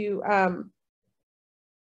time to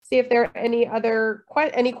see if there are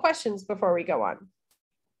any questions before we go on.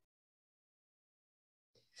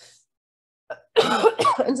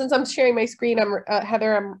 And since I'm sharing my screen,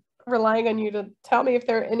 Heather, I'm relying on you to tell me if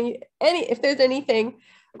there are if there's anything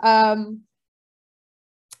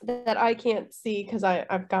that I can't see because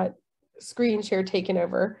I've got screen share taken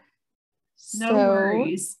over. No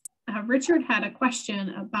worries. Richard had a question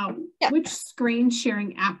about which screen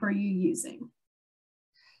sharing app are you using?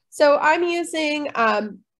 So I'm using, I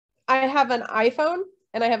have an iPhone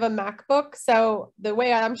and I have a MacBook. So the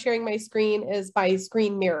way I'm sharing my screen is by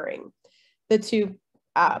screen mirroring. The two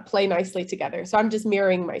play nicely together. So I'm just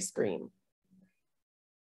mirroring my screen.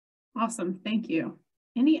 Awesome. Thank you.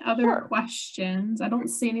 Any other questions? I don't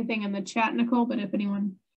see anything in the chat, Nicole, but if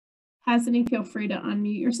anyone has any, feel free to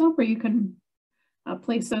unmute yourself or you can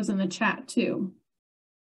place those in the chat too.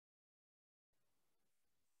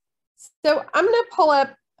 So I'm going to pull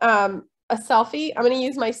up a selfie. I'm going to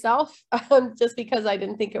use myself just because I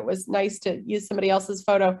didn't think it was nice to use somebody else's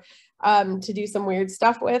photo to do some weird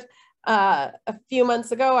stuff with. A few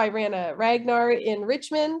months ago, I ran a Ragnar in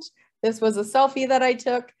Richmond. This was a selfie that I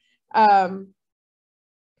took.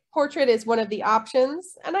 Portrait is one of the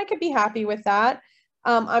options, and I could be happy with that.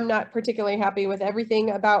 I'm not particularly happy with everything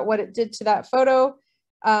about what it did to that photo.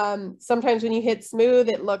 Sometimes when you hit smooth,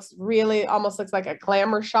 it looks really, almost looks like a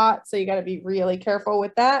glamour shot. So you got to be really careful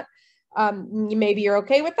with that. Maybe you're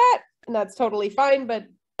okay with that, and that's totally fine. But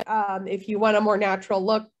if you want a more natural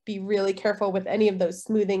look, be really careful with any of those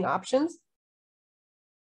smoothing options.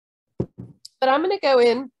 But I'm going to go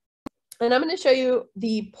in and I'm going to show you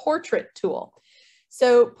the portrait tool.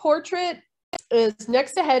 So portrait is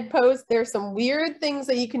next to head pose. There's some weird things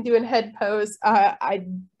that you can do in head pose. I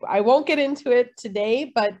won't get into it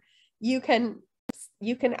today, but you can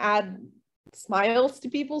add smiles to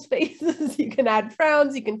people's faces. You can add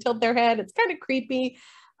frowns. You can tilt their head. It's kind of creepy.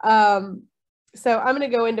 So I'm going to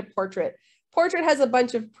go into portrait. Portrait has a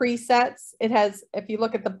bunch of presets. It has, if you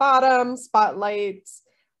look at the bottom, spotlights,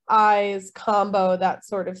 eyes, combo, that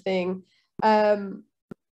sort of thing.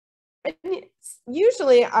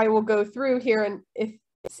 Usually I will go through here and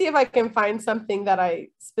see if I can find something that I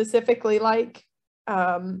specifically like.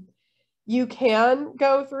 You can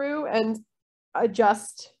go through and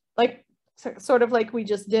adjust, like sort of like we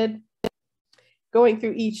just did, going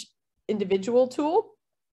through each individual tool.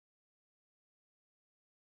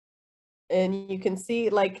 And you can see,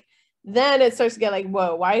 like, then it starts to get like,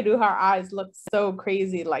 whoa, why do our eyes look so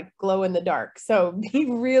crazy, like glow in the dark? So be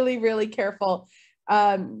really, really careful.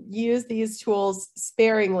 Use these tools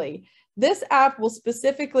sparingly. This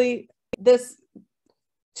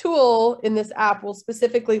tool in this app will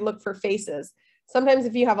specifically look for faces. Sometimes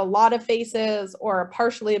if you have a lot of faces or a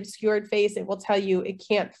partially obscured face, it will tell you it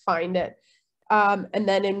can't find it. And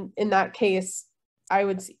then in that case, I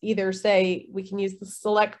would either say we can use the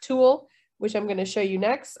select tool, which I'm going to show you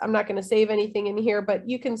next. I'm not going to save anything in here, but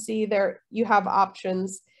you can see there you have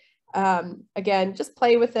options. Again, just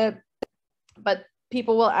play with it. But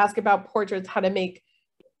people will ask about portraits, how to make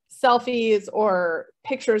selfies or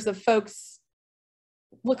pictures of folks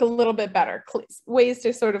look a little bit better, ways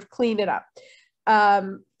to sort of clean it up.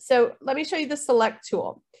 So let me show you the select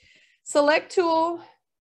tool. Select tool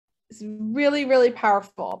is really, really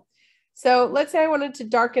powerful. So let's say I wanted to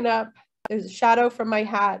darken up, there's a shadow from my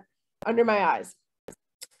hat under my eyes.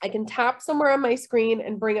 I can tap somewhere on my screen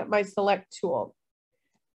and bring up my select tool.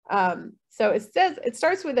 So it says, it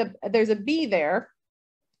starts with there's a B there,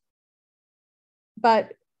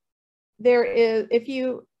 but there is, if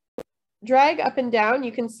you drag up and down,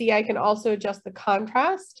 you can see I can also adjust the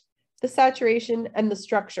contrast, the saturation, and the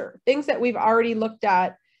structure, things that we've already looked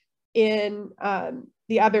at in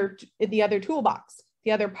the other toolbox,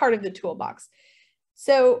 the other part of the toolbox.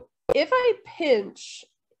 So if I pinch,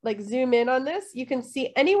 like zoom in on this, you can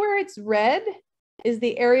see anywhere it's red is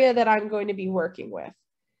the area that I'm going to be working with.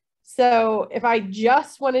 So if I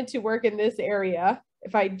just wanted to work in this area,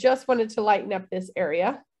 if I just wanted to lighten up this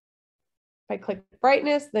area, if I click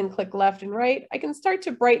brightness, then click left and right, I can start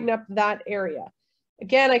to brighten up that area.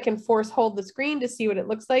 Again, I can force hold the screen to see what it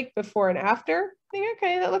looks like before and after. I think,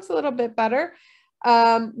 okay, that looks a little bit better.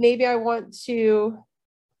 Maybe I want to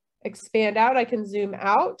expand out. I can zoom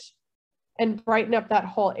out and brighten up that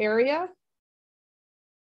whole area.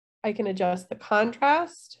 I can adjust the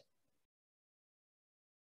contrast.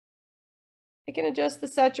 I can adjust the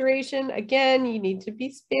saturation. Again, you need to be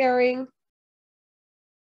sparing.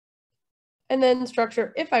 And then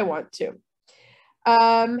structure if I want to.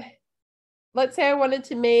 Let's say I wanted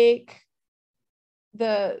to make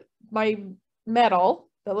my medal,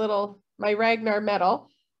 my Ragnar medal.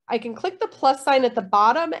 I can click the plus sign at the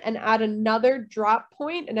bottom and add another drop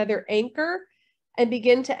point, another anchor, and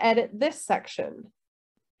begin to edit this section.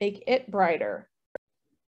 Make it brighter.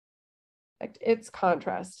 Affect its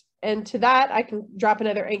contrast. And to that, I can drop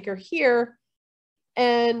another anchor here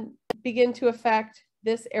and begin to affect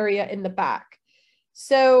this area in the back.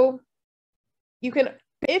 So you can,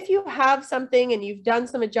 if you have something and you've done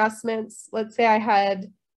some adjustments, let's say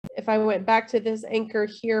if I went back to this anchor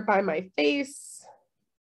here by my face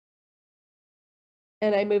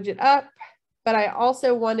and I moved it up, but I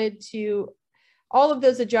also wanted to, all of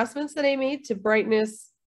those adjustments that I made to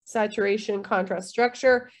brightness, saturation, contrast,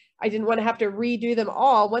 structure, I didn't want to have to redo them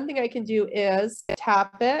all. One thing I can do is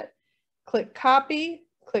tap it, click copy,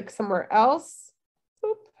 click somewhere else,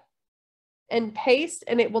 boop, and paste,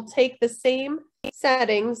 and it will take the same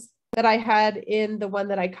settings that I had in the one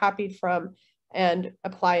that I copied from and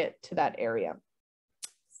apply it to that area.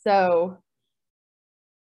 So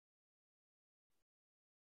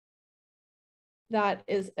that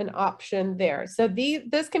is an option there. So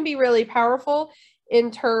this can be really powerful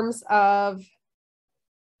in terms of,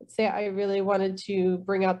 let's say I really wanted to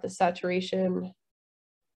bring out the saturation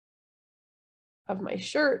of my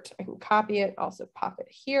shirt. I can copy it, also pop it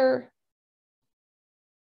here.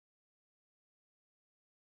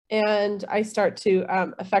 And I start to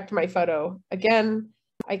affect my photo. Again,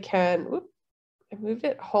 I can, whoop, I moved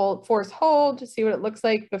it, force hold to see what it looks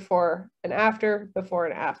like before and after,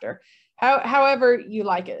 however you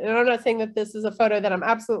like it. And I'm not saying that this is a photo that I'm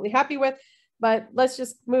absolutely happy with, but let's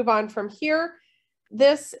just move on from here.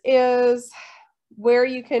 This is where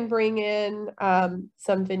you can bring in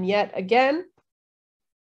some vignette again.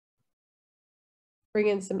 Bring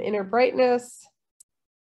in some inner brightness.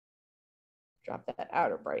 Drop that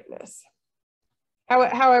outer brightness.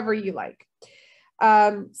 However you like.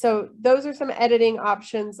 So those are some editing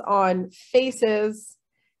options on faces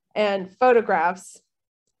and photographs.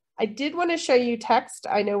 I did want to show you text.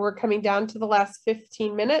 I know we're coming down to the last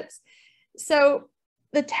 15 minutes. So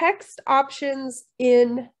the text options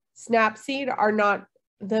in Snapseed are not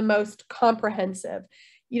the most comprehensive.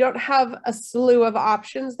 You don't have a slew of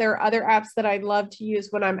options. There are other apps that I love to use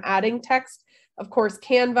when I'm adding text. Of course,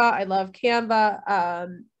 Canva, I love Canva.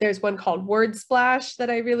 There's one called WordSplash that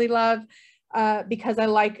I really love because I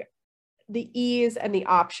like the ease and the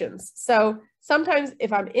options. So sometimes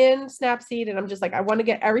if I'm in Snapseed and I'm just like, I want to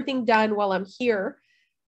get everything done while I'm here,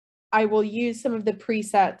 I will use some of the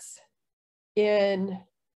presets in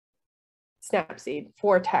Snapseed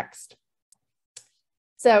for text.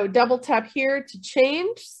 So double tap here to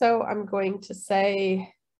change. So I'm going to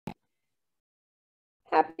say,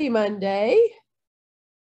 Happy Monday.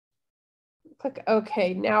 Click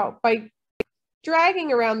OK. Now, by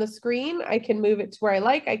dragging around the screen, I can move it to where I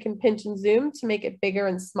like. I can pinch and zoom to make it bigger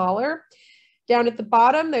and smaller. Down at the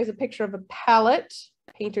bottom, there's a picture of a palette,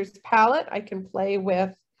 painter's palette. I can play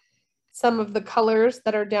with some of the colors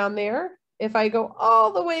that are down there. If I go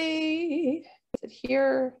all the way to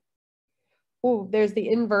here, oh, there's the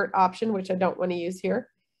invert option, which I don't want to use here.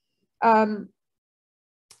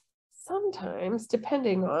 Sometimes,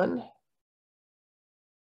 depending on,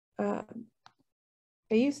 I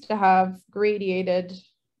used to have gradients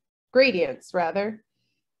rather.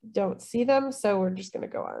 Don't see them, so we're just going to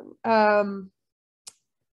go on.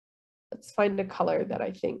 Let's find a color that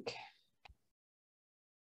I think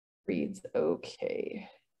reads okay.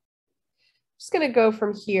 Just going to go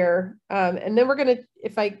from here, and then we're going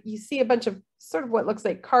to, you see a bunch of sort of what looks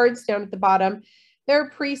like cards down at the bottom, there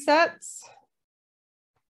are presets.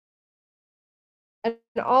 And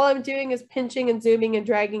all I'm doing is pinching and zooming and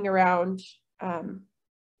dragging around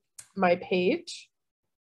my page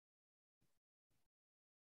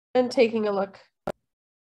and taking a look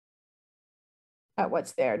at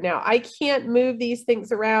what's there. Now, I can't move these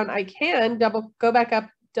things around. I can go back up,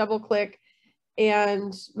 double click,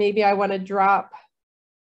 and maybe I want to drop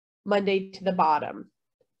Monday to the bottom.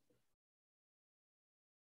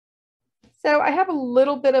 So I have a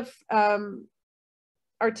little bit of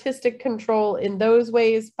artistic control in those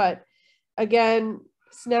ways, but again,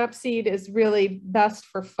 Snapseed is really best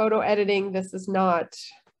for photo editing. This is not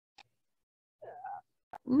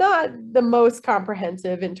the most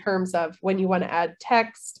comprehensive in terms of when you want to add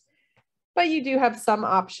text, but you do have some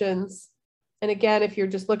options. And again, if you're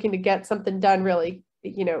just looking to get something done, really,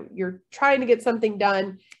 you're trying to get something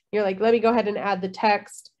done, you're like, let me go ahead and add the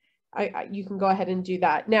text. You can go ahead and do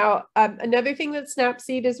that. Now, another thing that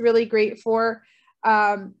Snapseed is really great for,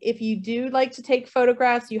 if you do like to take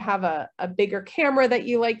photographs, you have a bigger camera that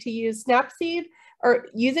you like to use, Snapseed, or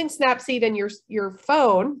using Snapseed and your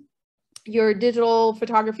phone, your digital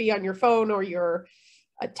photography on your phone or your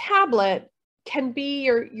tablet can be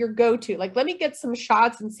your go-to. Like, let me get some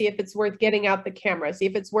shots and see if it's worth getting out the camera, see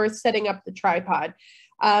if it's worth setting up the tripod,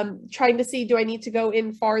 trying to see, do I need to go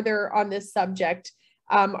in farther on this subject?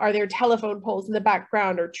 Are there telephone poles in the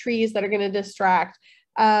background or trees that are going to distract?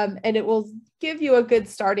 And it will give you a good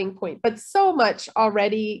starting point. But so much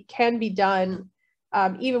already can be done,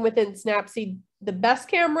 even within Snapseed. The best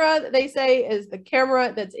camera, they say, is the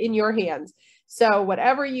camera that's in your hands. So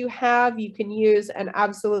whatever you have, you can use and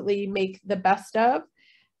absolutely make the best of.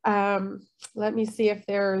 Let me see if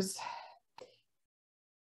there's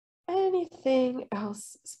anything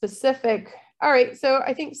else specific. All right, so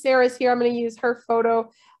I think Sarah's here. I'm going to use her photo.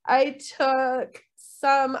 I took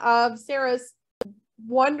some of Sarah's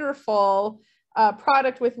wonderful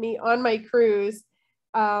product with me on my cruise.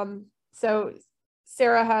 So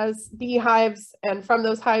Sarah has beehives, and from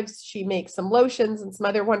those hives, she makes some lotions and some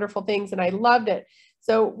other wonderful things, and I loved it.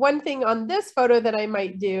 So one thing on this photo that I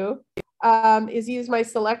might do is use my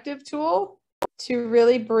selective tool to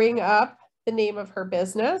really bring up the name of her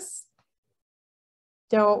business.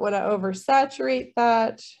 Don't want to oversaturate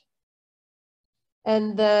that.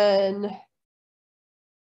 And then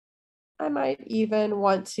I might even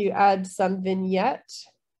want to add some vignette.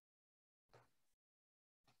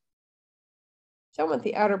 Don't want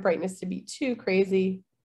the outer brightness to be too crazy.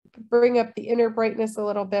 Bring up the inner brightness a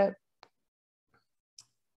little bit.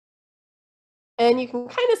 And you can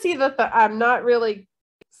kind of see that I'm not really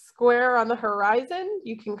square on the horizon.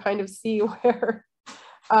 You can kind of see where,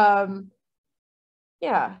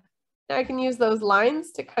 yeah. Now I can use those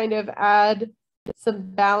lines to kind of add some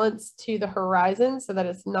balance to the horizon so that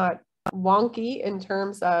it's not wonky in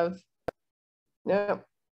terms of, no,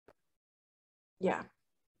 yeah.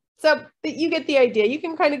 So you get the idea. You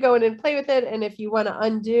can kind of go in and play with it. And if you want to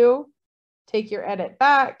undo, take your edit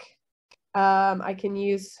back. I can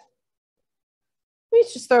use, let me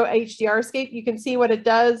just throw HDR escape. You can see what it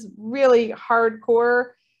does, really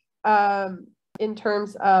hardcore in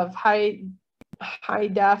terms of high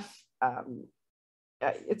def.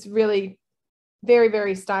 It's really very,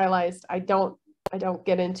 very stylized. I don't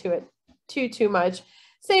get into it too much.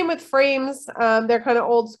 Same with frames. They're kind of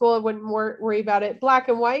old school. I wouldn't worry about it. Black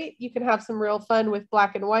and white, you can have some real fun with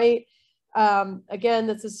black and white. Again,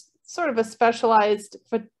 this is sort of a specialized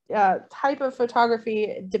type of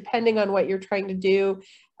photography, depending on what you're trying to do.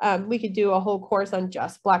 We could do a whole course on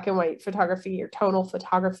just black and white photography or tonal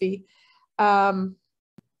photography. If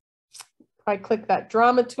I click that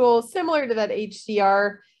drama tool, similar to that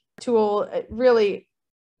HDR tool, it really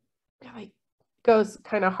goes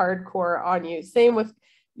kind of hardcore on you. Same with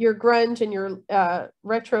your grunge and your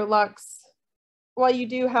retro lux. While you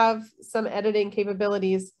do have some editing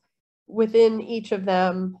capabilities within each of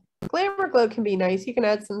them, glamour glow can be nice. You can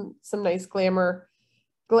add some nice glamour,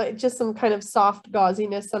 just some kind of soft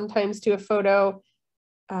gauziness sometimes to a photo.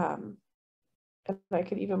 And I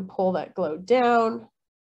could even pull that glow down.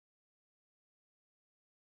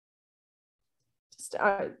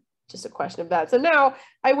 Just a question of that. So now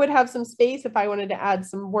I would have some space if I wanted to add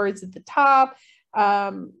some words at the top.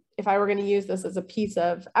 If I were going to use this as a piece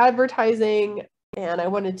of advertising and I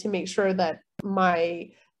wanted to make sure that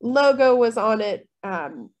my logo was on it,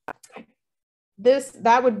 that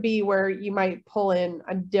would be where you might pull in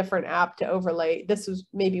a different app to overlay. This is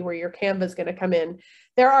maybe where your Canva is going to come in.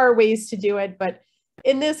 There are ways to do it, but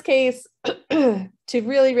in this case, to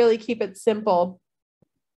really, really keep it simple,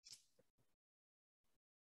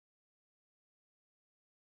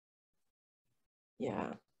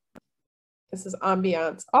 yeah, this is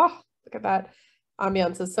ambiance. Oh, look at that.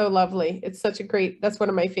 Ambiance is so lovely. It's such a great, that's one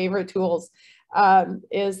of my favorite tools,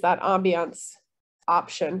 is that ambiance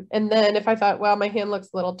option. And then if I thought, well, my hand looks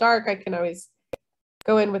a little dark, I can always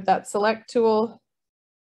go in with that select tool.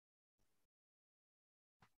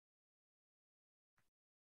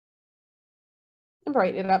 And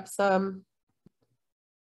brighten it up some.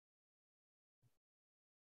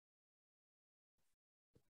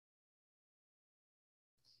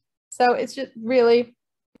 So it's just really,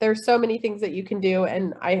 there's so many things that you can do.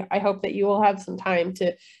 And I hope that you will have some time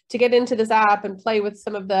to get into this app and play with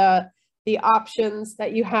some of the options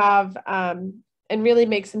that you have, and really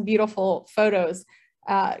make some beautiful photos,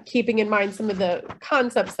 keeping in mind some of the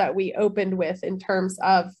concepts that we opened with in terms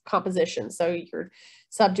of composition. So your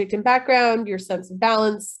subject and background, your sense of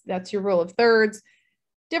balance, that's your rule of thirds,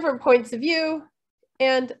 different points of view,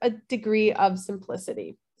 and a degree of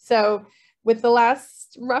simplicity. So with the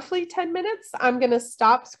last roughly 10 minutes, I'm going to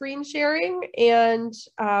stop screen sharing and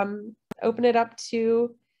open it up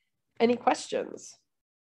to any questions.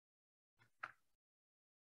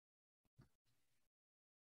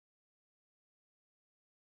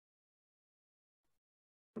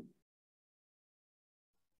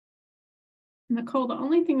 Nicole, the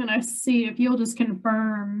only thing that I see, if you'll just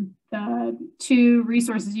confirm the two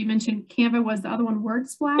resources you mentioned, Canva was the other one,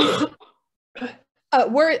 WordSplash?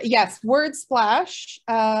 Yes, WordSplash.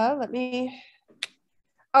 I'm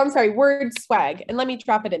sorry, WordSwag, and let me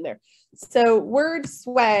drop it in there. So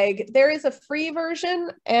WordSwag, there is a free version,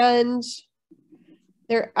 and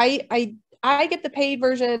there I get the paid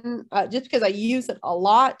version just because I use it a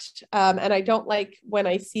lot, and I don't like when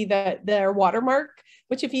I see that their watermark,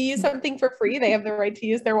 which if you use something for free, they have the right to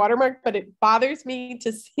use their watermark, but it bothers me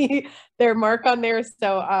to see their mark on there.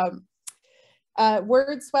 So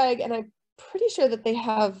WordSwag, and I'm pretty sure that they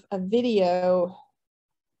have a video,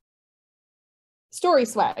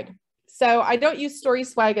 StorySwag. So I don't use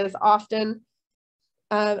StorySwag as often.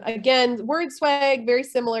 Again, WordSwag, very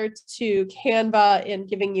similar to Canva in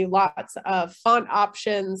giving you lots of font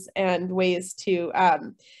options and ways to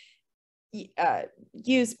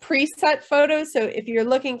use preset photos. So if you're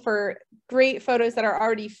looking for great photos that are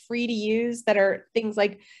already free to use, that are things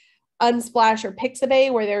like Unsplash or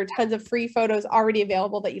Pixabay, where there are tons of free photos already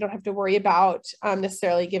available that you don't have to worry about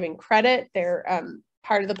necessarily giving credit. They're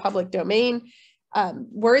part of the public domain.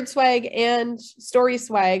 WordSwag and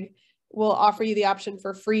StorySwag will offer you the option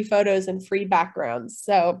for free photos and free backgrounds.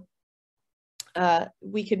 So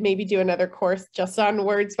we could maybe do another course just on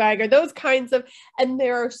WordSwag or those kinds of, and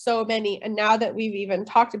there are so many. And now that we've even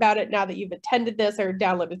talked about it, now that you've attended this or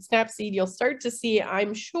downloaded Snapseed, you'll start to see,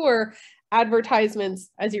 I'm sure, advertisements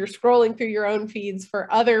as you're scrolling through your own feeds for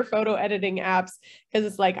other photo editing apps, because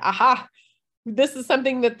it's like, aha, this is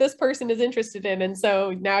something that this person is interested in. And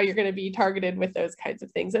so now you're going to be targeted with those kinds of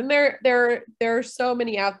things. And there are so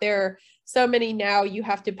many out there, so many now you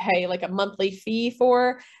have to pay like a monthly fee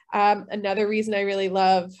for. Another reason I really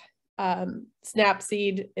love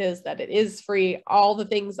Snapseed is that it is free. All the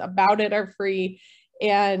things about it are free.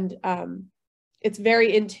 And it's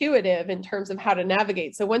very intuitive in terms of how to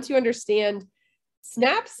navigate. So once you understand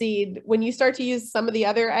Snapseed, when you start to use some of the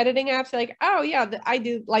other editing apps, you're like, oh yeah, I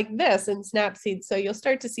do like this in Snapseed. So you'll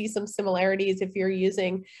start to see some similarities if you're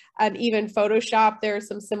using even Photoshop. There are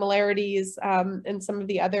some similarities and some of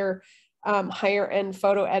the other higher end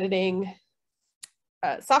photo editing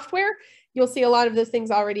software. You'll see a lot of those things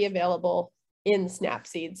already available in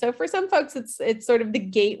Snapseed. So for some folks, it's sort of the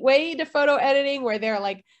gateway to photo editing, where they're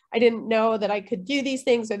like, I didn't know that I could do these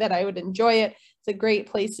things or that I would enjoy it. It's a great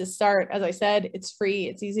place to start. As I said, it's free,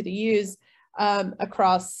 it's easy to use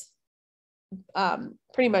across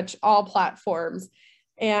pretty much all platforms.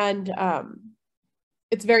 And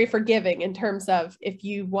it's very forgiving in terms of if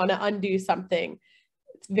you want to undo something,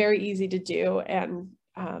 it's very easy to do. And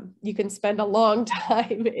you can spend a long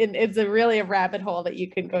time it's really a rabbit hole that you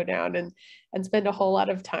can go down and spend a whole lot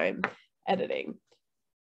of time editing.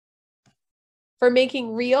 For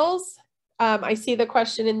making reels, I see the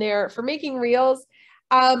question in there. For making reels,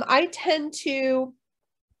 I tend to,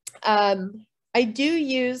 I do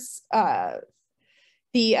use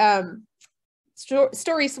the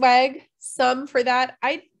Story Swag some for that.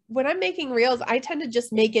 When I'm making reels, I tend to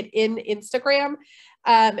just make it in Instagram.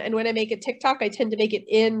 And when I make a TikTok, I tend to make it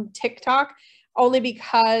in TikTok only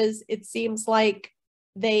because it seems like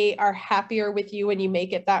they are happier with you when you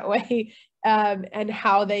make it that way, and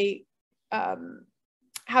how they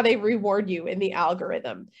reward you in the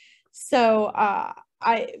algorithm. So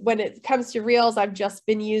when it comes to reels, I've just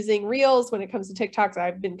been using reels. When it comes to TikToks,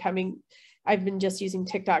 I've been just using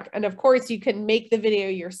TikTok. And of course you can make the video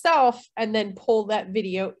yourself and then pull that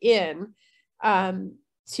video in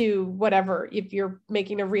to whatever. If you're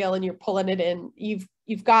making a reel and you're pulling it in,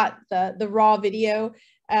 you've got the raw video,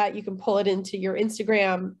 you can pull it into your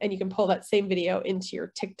Instagram and you can pull that same video into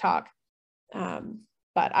your TikTok.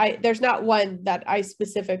 But there's not one that I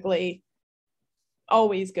specifically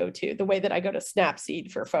always go to the way that I go to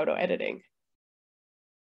Snapseed for photo editing.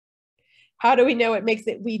 How do we know it makes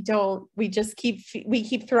it? We just keep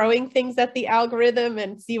throwing things at the algorithm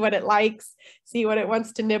and see what it likes, see what it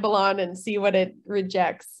wants to nibble on, and see what it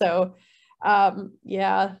rejects. So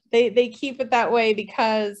yeah, they keep it that way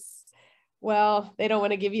because, well, they don't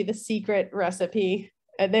want to give you the secret recipe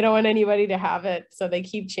and they don't want anybody to have it. So they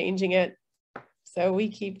keep changing it. So we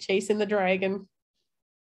keep chasing the dragon.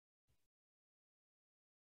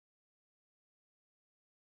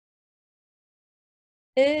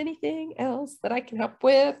 Anything else that I can help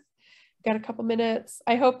with? Got a couple minutes.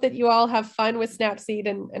 I hope that you all have fun with Snapseed,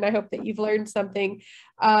 and I hope that you've learned something,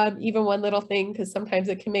 even one little thing, because sometimes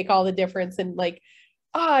it can make all the difference. And like,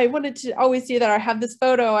 oh, I wanted to always do that. I have this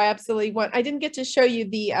photo. I didn't get to show you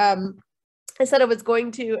the, I said I was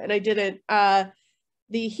going to, and I didn't,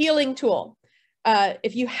 the healing tool.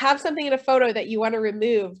 If you have something in a photo that you want to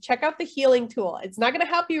remove, check out the healing tool. It's not going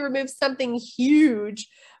to help you remove something huge,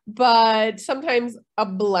 but sometimes a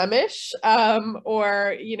blemish,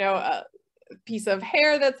 or, you know, a piece of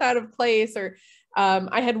hair that's out of place, or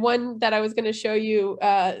I had one that I was going to show you.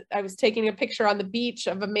 I was taking a picture on the beach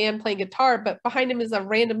of a man playing guitar, but behind him is a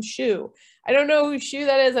random shoe. I don't know whose shoe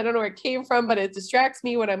that is. I don't know where it came from, but it distracts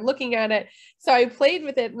me when I'm looking at it. So I played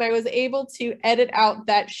with it and I was able to edit out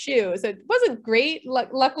that shoe. So it wasn't great.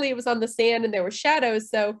 Luckily it was on the sand and there were shadows.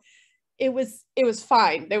 So it was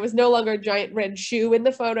fine. There was no longer a giant red shoe in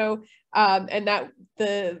the photo. And that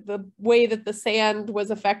the way that the sand was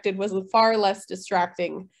affected was far less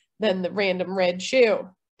distracting than the random red shoe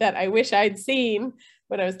that I wish I'd seen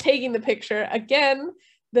when I was taking the picture. Again,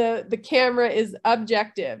 the camera is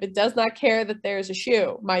objective. It does not care that there's a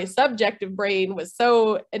shoe. My subjective brain was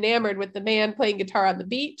so enamored with the man playing guitar on the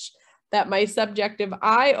beach that my subjective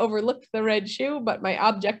eye overlooked the red shoe, but my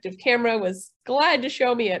objective camera was glad to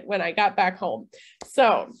show me it when I got back home.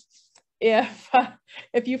 So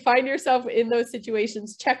if you find yourself in those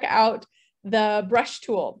situations, check out the brush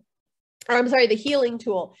tool, or I'm sorry, the healing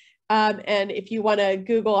tool. And if you want to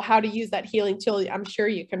Google how to use that healing tool, I'm sure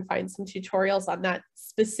you can find some tutorials on that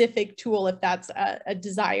specific tool if that's a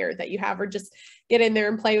desire that you have, or just get in there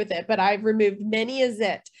and play with it. But I've removed many a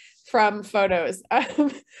zit from photos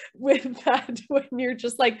with that, when you're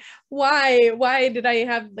just like, why did I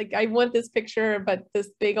have, like, I want this picture, but this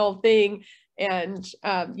big old thing, and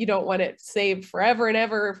you don't want it saved forever and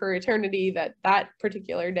ever for eternity, that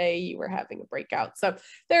particular day you were having a breakout. So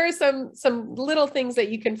there are some little things that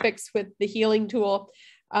you can fix with the healing tool.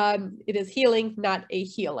 It is healing, not a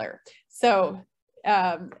healer. So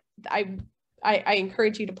I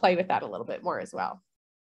encourage you to play with that a little bit more as well.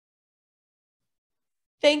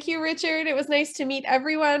 Thank you, Richard. It was nice to meet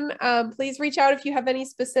everyone. Please reach out if you have any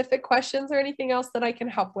specific questions or anything else that I can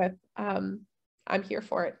help with. I'm here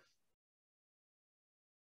for it.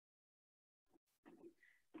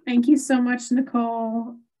 Thank you so much,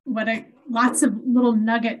 Nicole. Lots of little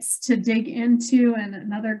nuggets to dig into, and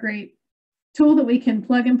another great tool that we can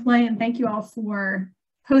plug and play. And thank you all for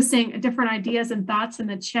posting different ideas and thoughts in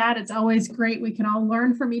the chat. It's always great. We can all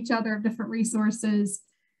learn from each other of different resources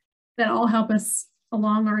that all help us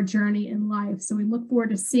along our journey in life. So we look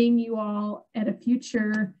forward to seeing you all at a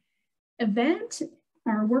future event,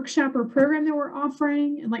 our workshop or program that we're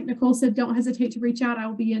offering. And like Nicole said, don't hesitate to reach out. I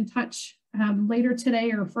will be in touch later today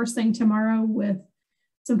or first thing tomorrow with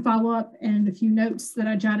some follow-up and a few notes that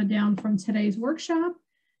I jotted down from today's workshop.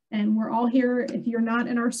 And we're all here. If you're not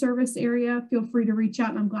in our service area, feel free to reach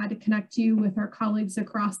out, and I'm glad to connect you with our colleagues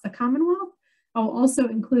across the Commonwealth. I'll also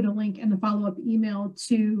include a link in the follow-up email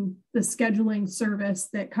to the scheduling service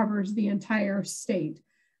that covers the entire state.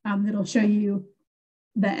 That'll show you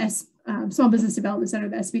the Small Business Development Center,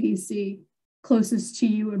 the SBDC, closest to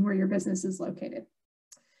you and where your business is located.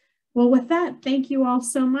 Well, with that, thank you all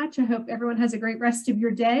so much. I hope everyone has a great rest of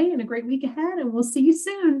your day and a great week ahead, and we'll see you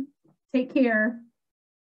soon. Take care.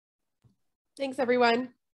 Thanks,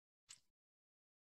 everyone.